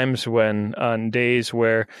to times when on days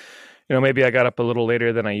where, maybe I got up a little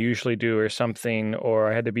later than I usually do or something,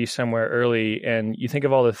 or I had to be somewhere early, and you think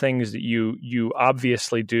of all the things that you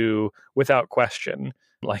obviously do without question.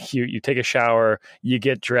 Like you take a shower, you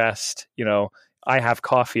get dressed, I have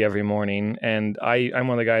coffee every morning, and I'm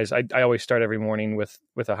one of the guys, I always start every morning with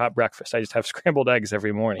a hot breakfast. I just have scrambled eggs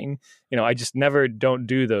every morning. I just never don't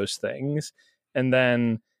do those things. And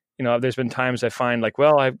then, there's been times I find like,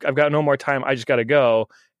 well, I've got no more time. I just got to go.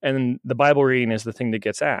 And the Bible reading is the thing that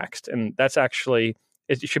gets axed. And that's actually,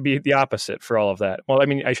 it should be the opposite for all of that. Well, I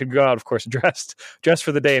mean, I should go out, of course, dressed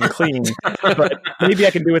for the day and clean, but maybe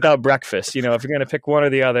I can do without breakfast. If you're going to pick one or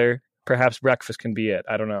the other, perhaps breakfast can be it.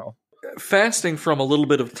 I don't know. Fasting from a little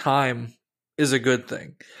bit of time is a good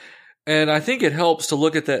thing. And I think it helps to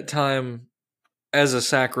look at that time as a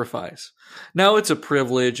sacrifice. Now, it's a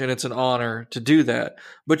privilege and it's an honor to do that,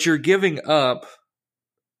 but you're giving up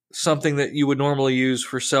something that you would normally use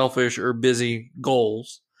for selfish or busy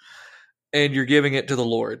goals, and you're giving it to the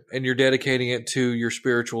Lord, and you're dedicating it to your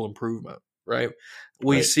spiritual improvement, right?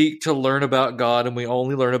 We seek to learn about God, and we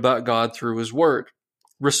only learn about God through His Word.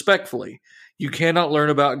 Respectfully, you cannot learn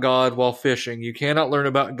about God while fishing. You cannot learn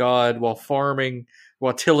about God while farming,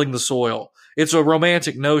 while tilling the soil. It's a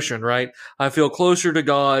romantic notion, right? I feel closer to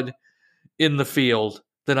God in the field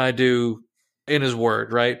than I do in His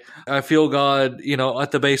Word, right? I feel God,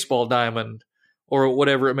 at the baseball diamond or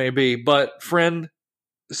whatever it may be. But friend,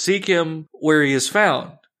 seek Him where He is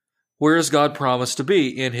found. Where is God promised to be?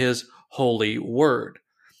 In His holy Word.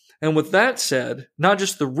 And with that said, not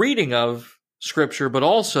just the reading of Scripture, but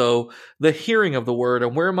also the hearing of the Word,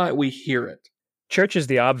 and where might we hear it? Church is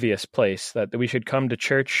the obvious place that we should come to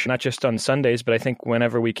church, not just on Sundays, but I think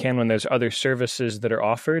whenever we can, when there's other services that are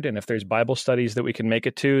offered, and if there's Bible studies that we can make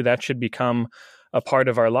it to, that should become a part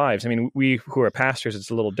of our lives. I mean, we who are pastors,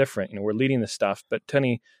 it's a little different. We're leading the stuff, but to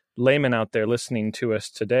any layman out there listening to us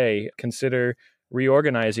today, consider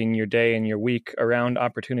reorganizing your day and your week around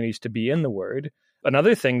opportunities to be in the Word.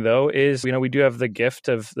 Another thing, though, is, we do have the gift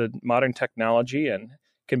of the modern technology and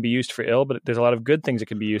can be used for ill, but there's a lot of good things it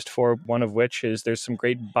can be used for, one of which is there's some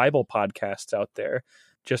great Bible podcasts out there,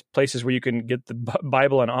 just places where you can get the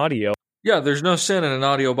Bible on audio. Yeah, there's no sin in an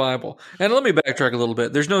audio Bible. And let me backtrack a little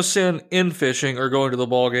bit. There's no sin in fishing or going to the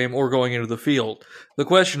ball game or going into the field. The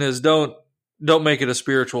question is, don't make it a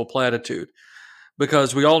spiritual platitude,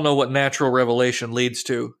 because we all know what natural revelation leads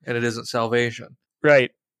to, and it isn't salvation.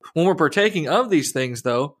 Right. When we're partaking of these things,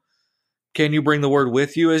 though, can you bring the Word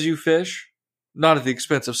with you as you fish? Not at the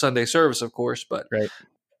expense of Sunday service, of course, but right.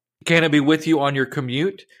 Can it be with you on your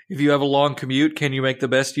commute? If you have a long commute, can you make the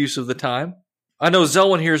best use of the time? I know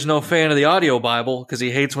Zelwyn here is no fan of the audio Bible because he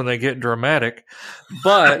hates when they get dramatic,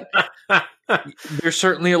 but there's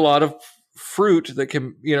certainly a lot of fruit that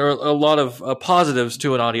can, a lot of positives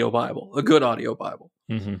to an audio Bible, a good audio Bible.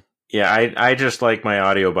 Mm-hmm. Yeah, I just like my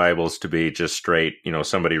audio Bibles to be just straight,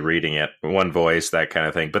 somebody reading it, one voice, that kind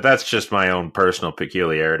of thing. But that's just my own personal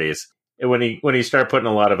peculiarities. When you start putting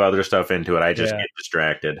a lot of other stuff into it, I just get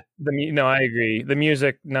distracted. No, I agree. The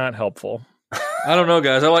music, not helpful. I don't know,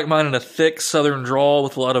 guys. I like mine in a thick Southern drawl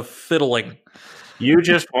with a lot of fiddling. You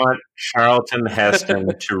just want Charlton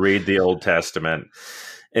Heston to read the Old Testament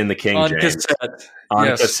in the King James. Cassette. On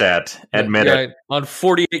cassette. Admit it. On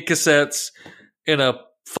 48 cassettes in a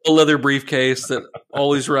full leather briefcase that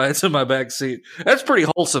always rides in my back seat. That's pretty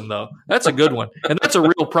wholesome, though. That's a good one. And that's a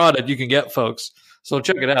real product you can get, folks. So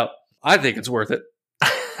check it out. I think it's worth it.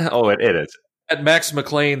 Oh, it is. At Max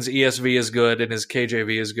McLean's ESV is good, and his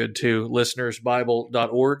KJV is good too.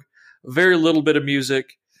 Listenersbible.org. Very little bit of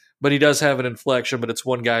music, but he does have an inflection, but it's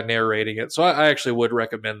one guy narrating it. So I actually would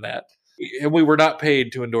recommend that. And we were not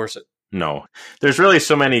paid to endorse it. No. There's really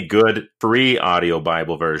so many good free audio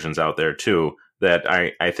Bible versions out there too that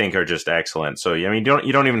I think are just excellent. So I mean,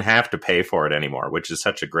 you don't even have to pay for it anymore, which is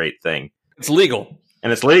such a great thing. It's legal.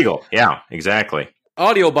 And it's legal. Yeah, exactly.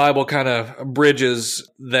 Audio Bible kind of bridges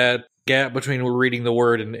that gap between reading the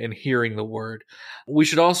word and hearing the word. We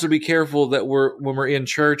should also be careful that when we're in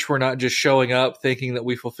church, we're not just showing up thinking that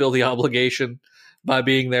we fulfill the obligation by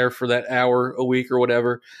being there for that hour a week or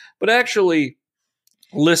whatever, but actually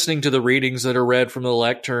listening to the readings that are read from the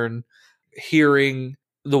lectern, hearing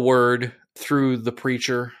the word through the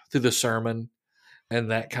preacher, through the sermon, and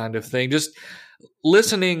that kind of thing. Just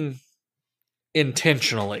listening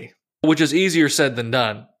intentionally, which is easier said than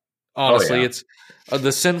done. Honestly, Oh, yeah. It's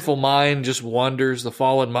the sinful mind just wanders. The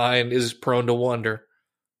fallen mind is prone to wander.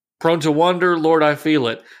 Prone to wonder, Lord, I feel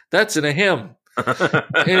it. That's in a hymn.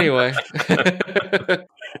 Anyway.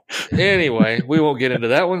 Anyway, we won't get into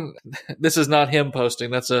that one. This is not hymn posting.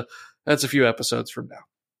 That's a few episodes from now.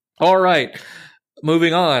 All right.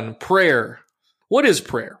 Moving on. Prayer. What is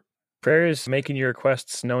prayer? Prayer is making your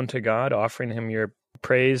requests known to God, offering him your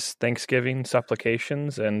praise, thanksgiving,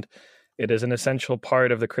 supplications, and it is an essential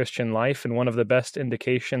part of the Christian life and one of the best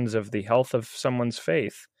indications of the health of someone's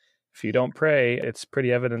faith. If you don't pray, it's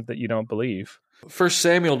pretty evident that you don't believe. 1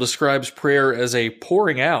 Samuel describes prayer as a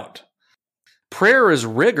pouring out. Prayer as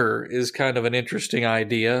rigor is kind of an interesting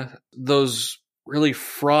idea. Those really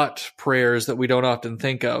fraught prayers that we don't often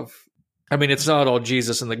think of. I mean, it's not all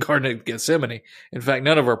Jesus in the Garden of Gethsemane. In fact,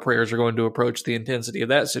 none of our prayers are going to approach the intensity of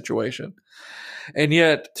that situation. And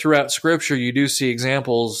yet, throughout Scripture, you do see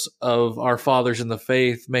examples of our fathers in the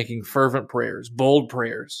faith making fervent prayers, bold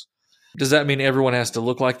prayers. Does that mean everyone has to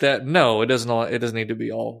look like that? No, it doesn't. It doesn't need to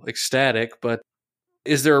be all ecstatic. But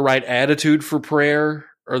is there a right attitude for prayer?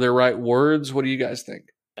 Are there right words? What do you guys think?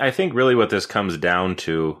 I think really what this comes down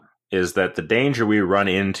to is that the danger we run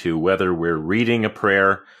into, whether we're reading a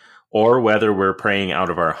prayer or whether we're praying out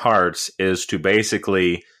of our hearts, is to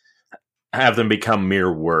basically have them become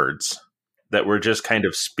mere words that we're just kind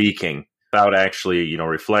of speaking without actually,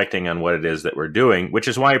 reflecting on what it is that we're doing, which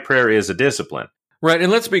is why prayer is a discipline. Right,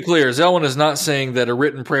 and let's be clear, Zelwyn is not saying that a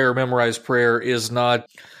written prayer, memorized prayer is not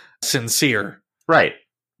sincere. Right.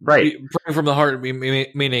 Praying from the heart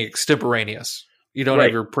meaning extemporaneous. You don't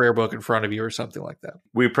have your prayer book in front of you or something like that.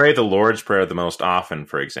 We pray the Lord's Prayer the most often,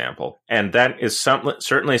 for example, and that is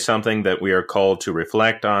certainly something that we are called to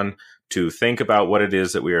reflect on, to think about what it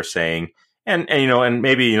is that we are saying, and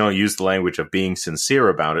maybe use the language of being sincere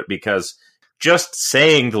about it, because just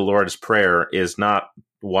saying the Lord's Prayer is not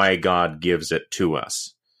why God gives it to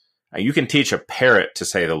us. You can teach a parrot to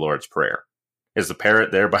say the Lord's Prayer. Is the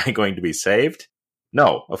parrot thereby going to be saved?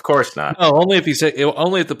 No, of course not. No, only if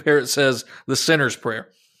the parrot says the sinner's prayer.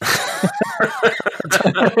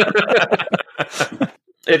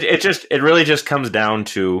 It really just comes down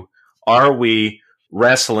to, are we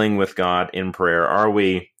wrestling with God in prayer? Are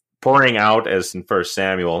we pouring out, as in 1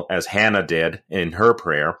 Samuel, as Hannah did in her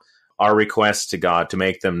prayer, our requests to God to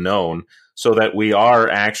make them known, so that we are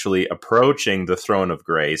actually approaching the throne of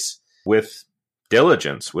grace with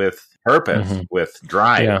diligence, with purpose, with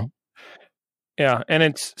drive? Yeah, and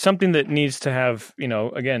it's something that needs to have,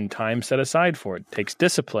 again, time set aside for it. It takes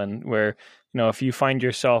discipline where, if you find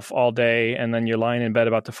yourself all day and then you're lying in bed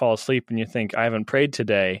about to fall asleep and you think, I haven't prayed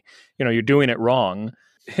today, you're doing it wrong.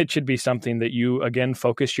 It should be something that you, again,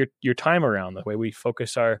 focus your time around, the way we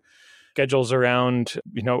focus our schedules around,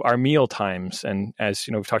 our meal times. And as,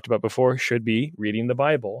 we've talked about before, should be reading the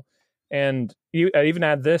Bible. And I even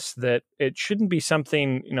add this, that it shouldn't be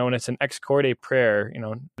something, when it's an ex corde prayer,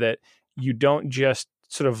 that you don't just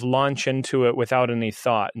sort of launch into it without any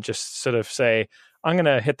thought and just sort of say, I'm going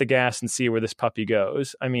to hit the gas and see where this puppy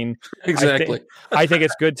goes. I mean, exactly. I think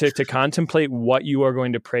it's good to contemplate what you are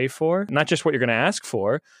going to pray for, not just what you're going to ask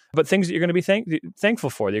for, but things that you're going to be thankful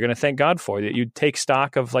for, that you're going to thank God for, that you take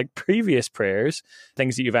stock of like previous prayers,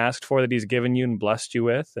 things that you've asked for that he's given you and blessed you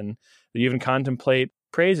with, and that you even contemplate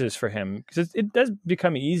praises for him. Because it does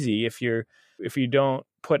become easy if you don't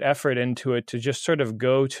put effort into it to just sort of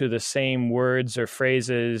go to the same words or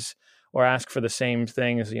phrases or ask for the same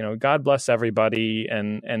things, God bless everybody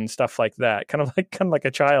and stuff like that. Kind of like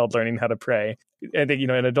a child learning how to pray. I think,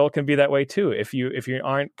 an adult can be that way too if you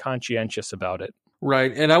aren't conscientious about it.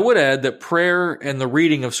 Right. And I would add that prayer and the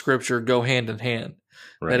reading of Scripture go hand in hand.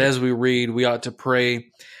 Right. That as we read, we ought to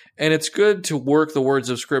pray. And it's good to work the words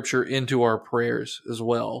of Scripture into our prayers as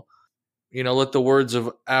well. Let the words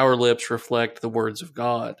of our lips reflect the words of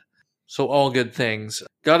God. So all good things.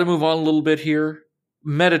 Got to move on a little bit here.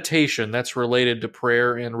 Meditation, that's related to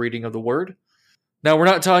prayer and reading of the Word. Now, we're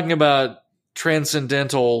not talking about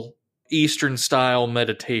transcendental Eastern style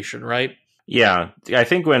meditation, right? Yeah, I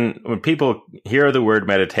think when people hear the word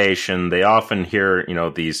meditation, they often hear,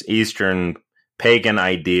 these Eastern pagan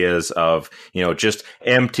ideas of, just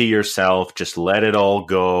empty yourself, just let it all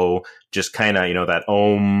go, just kind of, that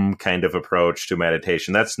Om kind of approach to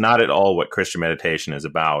meditation. That's not at all what Christian meditation is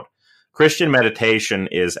about. Christian meditation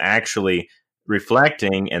is actually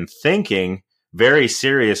reflecting and thinking very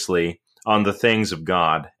seriously on the things of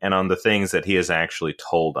God and on the things that he has actually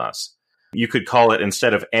told us. You could call it,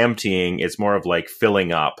 instead of emptying, it's more of like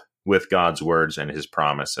filling up with God's words and his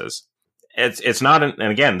promises. It's not, and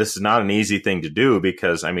again, this is not an easy thing to do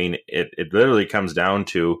because, it literally comes down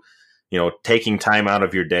to, taking time out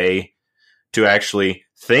of your day to actually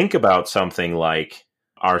think about something like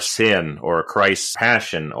our sin or Christ's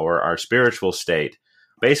passion or our spiritual state.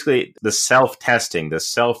 Basically, the self-testing, the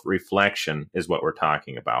self-reflection is what we're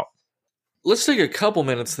talking about. Let's take a couple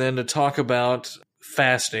minutes then to talk about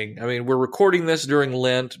fasting. We're recording this during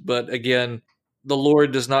Lent, but again, the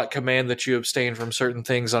Lord does not command that you abstain from certain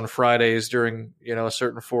things on Fridays during, a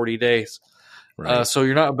certain 40 days. Right. So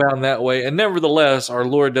you're not bound that way. And nevertheless, our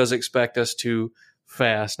Lord does expect us to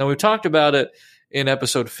fast. Now, we've talked about it in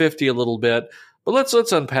episode 50 a little bit, but let's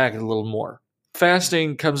unpack it a little more.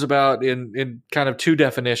 Fasting comes about in kind of two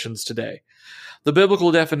definitions today. The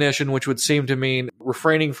biblical definition, which would seem to mean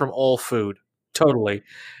refraining from all food. Totally.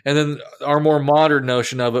 And then our more modern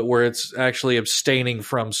notion of it, where it's actually abstaining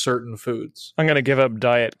from certain foods. I'm going to give up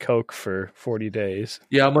Diet Coke for 40 days.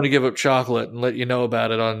 Yeah, I'm going to give up chocolate and let you know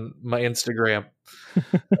about it on my Instagram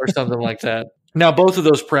or something like that. Now, both of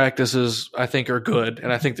those practices, I think, are good,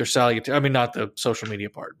 and I think they're salutary. Not the social media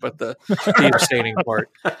part, but the abstaining part.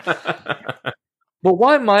 But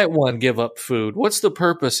why might one give up food? What's the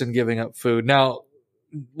purpose in giving up food? Now,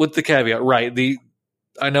 with the caveat, right,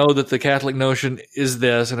 I know that the Catholic notion is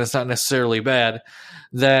this, and it's not necessarily bad,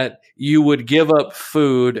 that you would give up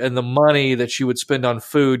food and the money that you would spend on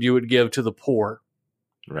food you would give to the poor.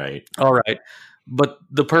 Right. All right. But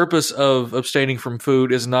the purpose of abstaining from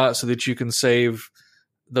food is not so that you can save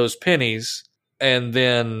those pennies and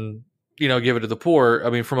then, give it to the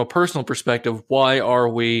poor. From a personal perspective, why are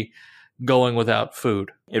we going without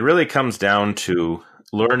food? It really comes down to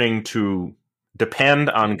learning to depend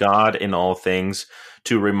on God in all things,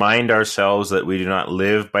 to remind ourselves that we do not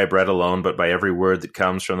live by bread alone, but by every word that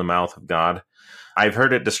comes from the mouth of God. I've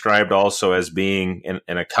heard it described also as being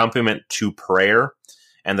an accompaniment to prayer,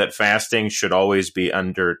 and that fasting should always be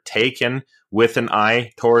undertaken with an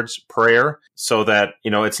eye towards prayer, so that,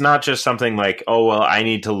 it's not just something like, oh, well, I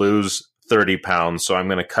need to lose 30 pounds, so I'm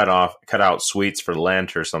going to cut out sweets for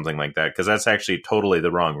Lent or something like that, because that's actually totally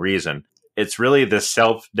the wrong reason. It's really the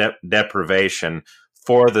self-deprivation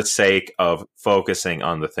for the sake of focusing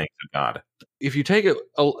on the things of God. If you take it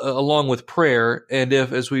along with prayer, and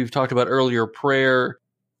if, as we've talked about earlier, prayer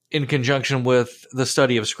in conjunction with the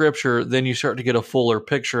study of Scripture, then you start to get a fuller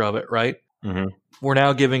picture of it, right? Mm-hmm. We're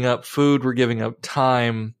now giving up food, we're giving up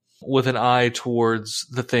time with an eye towards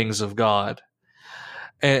the things of God.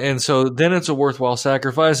 And so then it's a worthwhile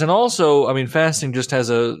sacrifice. And also, fasting just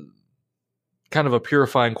has a kind of a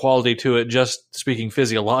purifying quality to it, just speaking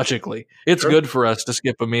physiologically. It's good for us to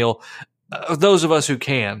skip a meal. Those of us who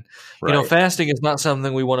can. Right. Fasting is not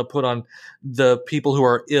something we want to put on the people who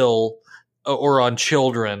are ill or on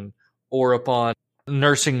children or upon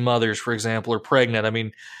nursing mothers, for example, or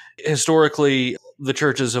pregnant. Historically, the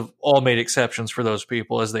churches have all made exceptions for those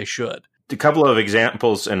people, as they should. A couple of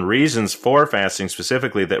examples and reasons for fasting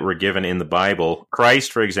specifically that were given in the Bible.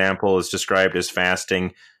 Christ, for example, is described as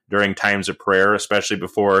fasting during times of prayer, especially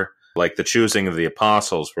before, like, the choosing of the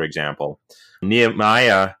apostles, for example.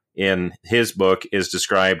 Nehemiah, in his book, is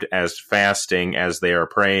described as fasting as they are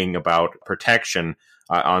praying about protection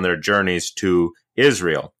on their journeys to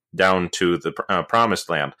Israel, down to the promised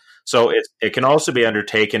land. So it can also be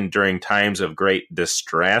undertaken during times of great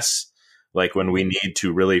distress, like when we need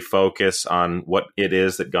to really focus on what it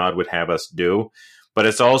is that God would have us do. But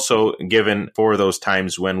it's also given for those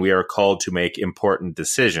times when we are called to make important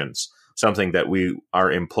decisions, something that we are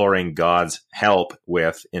imploring God's help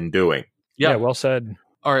with in doing. Yeah, well said.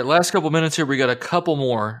 All right, last couple minutes here. We got a couple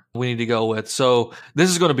more we need to go with. So this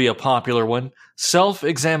is going to be a popular one.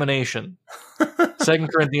 Self-examination. 2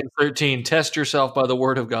 Corinthians 13, test yourself by the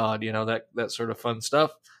word of God. That sort of fun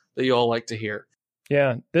stuff that you all like to hear.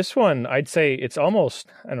 Yeah, this one, I'd say it's almost,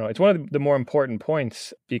 it's one of the more important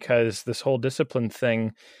points, because this whole discipline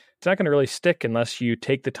thing, it's not going to really stick unless you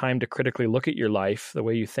take the time to critically look at your life, the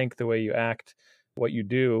way you think, the way you act, what you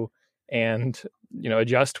do, and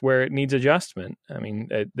adjust where it needs adjustment. I mean,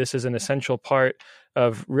 this is an essential part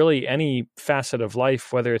of really any facet of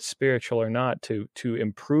life, whether it's spiritual or not, to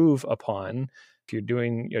improve upon. If you're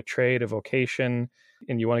doing a trade, a vocation,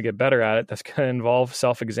 and you want to get better at it, that's going to involve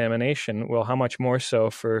self-examination. Well, how much more so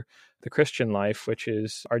for the Christian life, which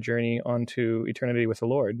is our journey onto eternity with the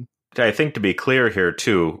Lord. I think to be clear here,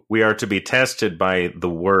 too, we are to be tested by the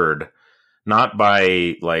Word, not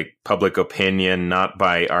by public opinion, not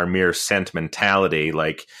by our mere sentimentality.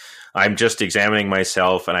 I'm just examining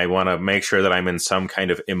myself and I want to make sure that I'm in some kind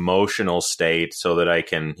of emotional state so that I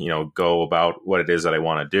can, go about what it is that I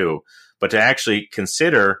want to do. But to actually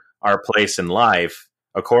consider our place in life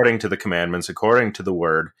according to the commandments, according to the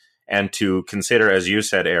Word, and to consider, as you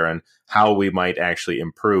said, Aaron, how we might actually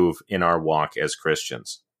improve in our walk as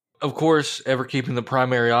Christians. Of course, ever keeping the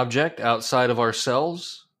primary object outside of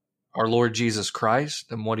ourselves, our Lord Jesus Christ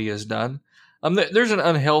and what he has done. There's an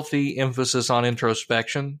unhealthy emphasis on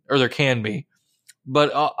introspection, or there can be,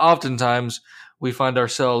 but oftentimes we find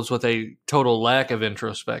ourselves with a total lack of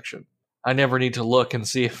introspection. I never need to look and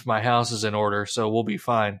see if my house is in order, so we'll be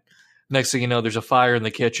fine. Next thing you know, there's a fire in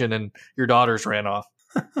the kitchen and your daughters ran off.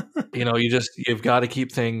 You've got to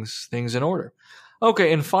keep things in order.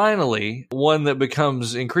 Okay, and finally, one that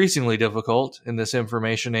becomes increasingly difficult in this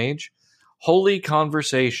information age, holy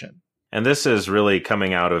conversation. And this is really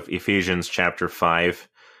coming out of Ephesians chapter 5,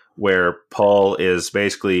 where Paul is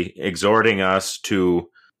basically exhorting us to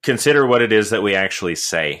consider what it is that we actually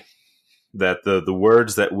say, that the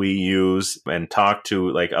words that we use and talk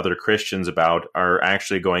to other Christians about are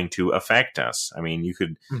actually going to affect us. I mean, you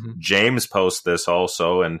could James post this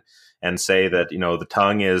also and say that, the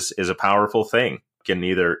tongue is a powerful thing. It can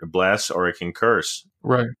either bless or it can curse.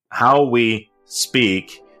 Right. How we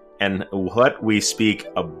speak and what we speak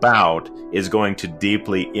about is going to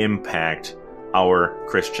deeply impact our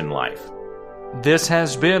Christian life. This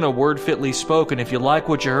has been a Word Fitly Spoken. If you like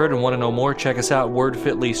what you heard and want to know more, check us out,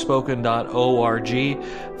 wordfitlyspoken.org,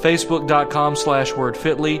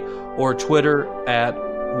 facebook.com/wordfitly, or Twitter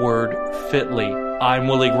 @wordfitly. I'm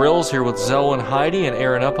Willie Grills here with Zelwyn Heidi and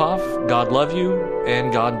Aaron Uphoff. God love you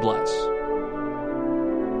and God bless.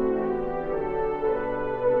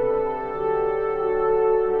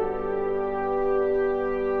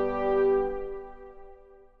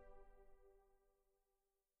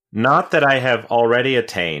 Not that I have already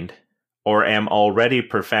attained, or am already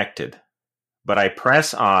perfected, but I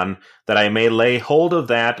press on that I may lay hold of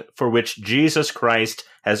that for which Jesus Christ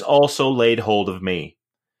has also laid hold of me.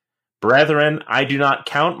 Brethren, I do not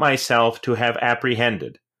count myself to have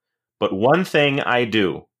apprehended, but one thing I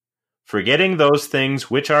do, forgetting those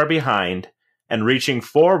things which are behind, and reaching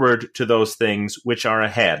forward to those things which are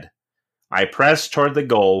ahead. I press toward the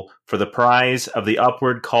goal for the prize of the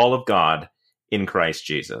upward call of God in Christ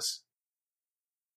Jesus.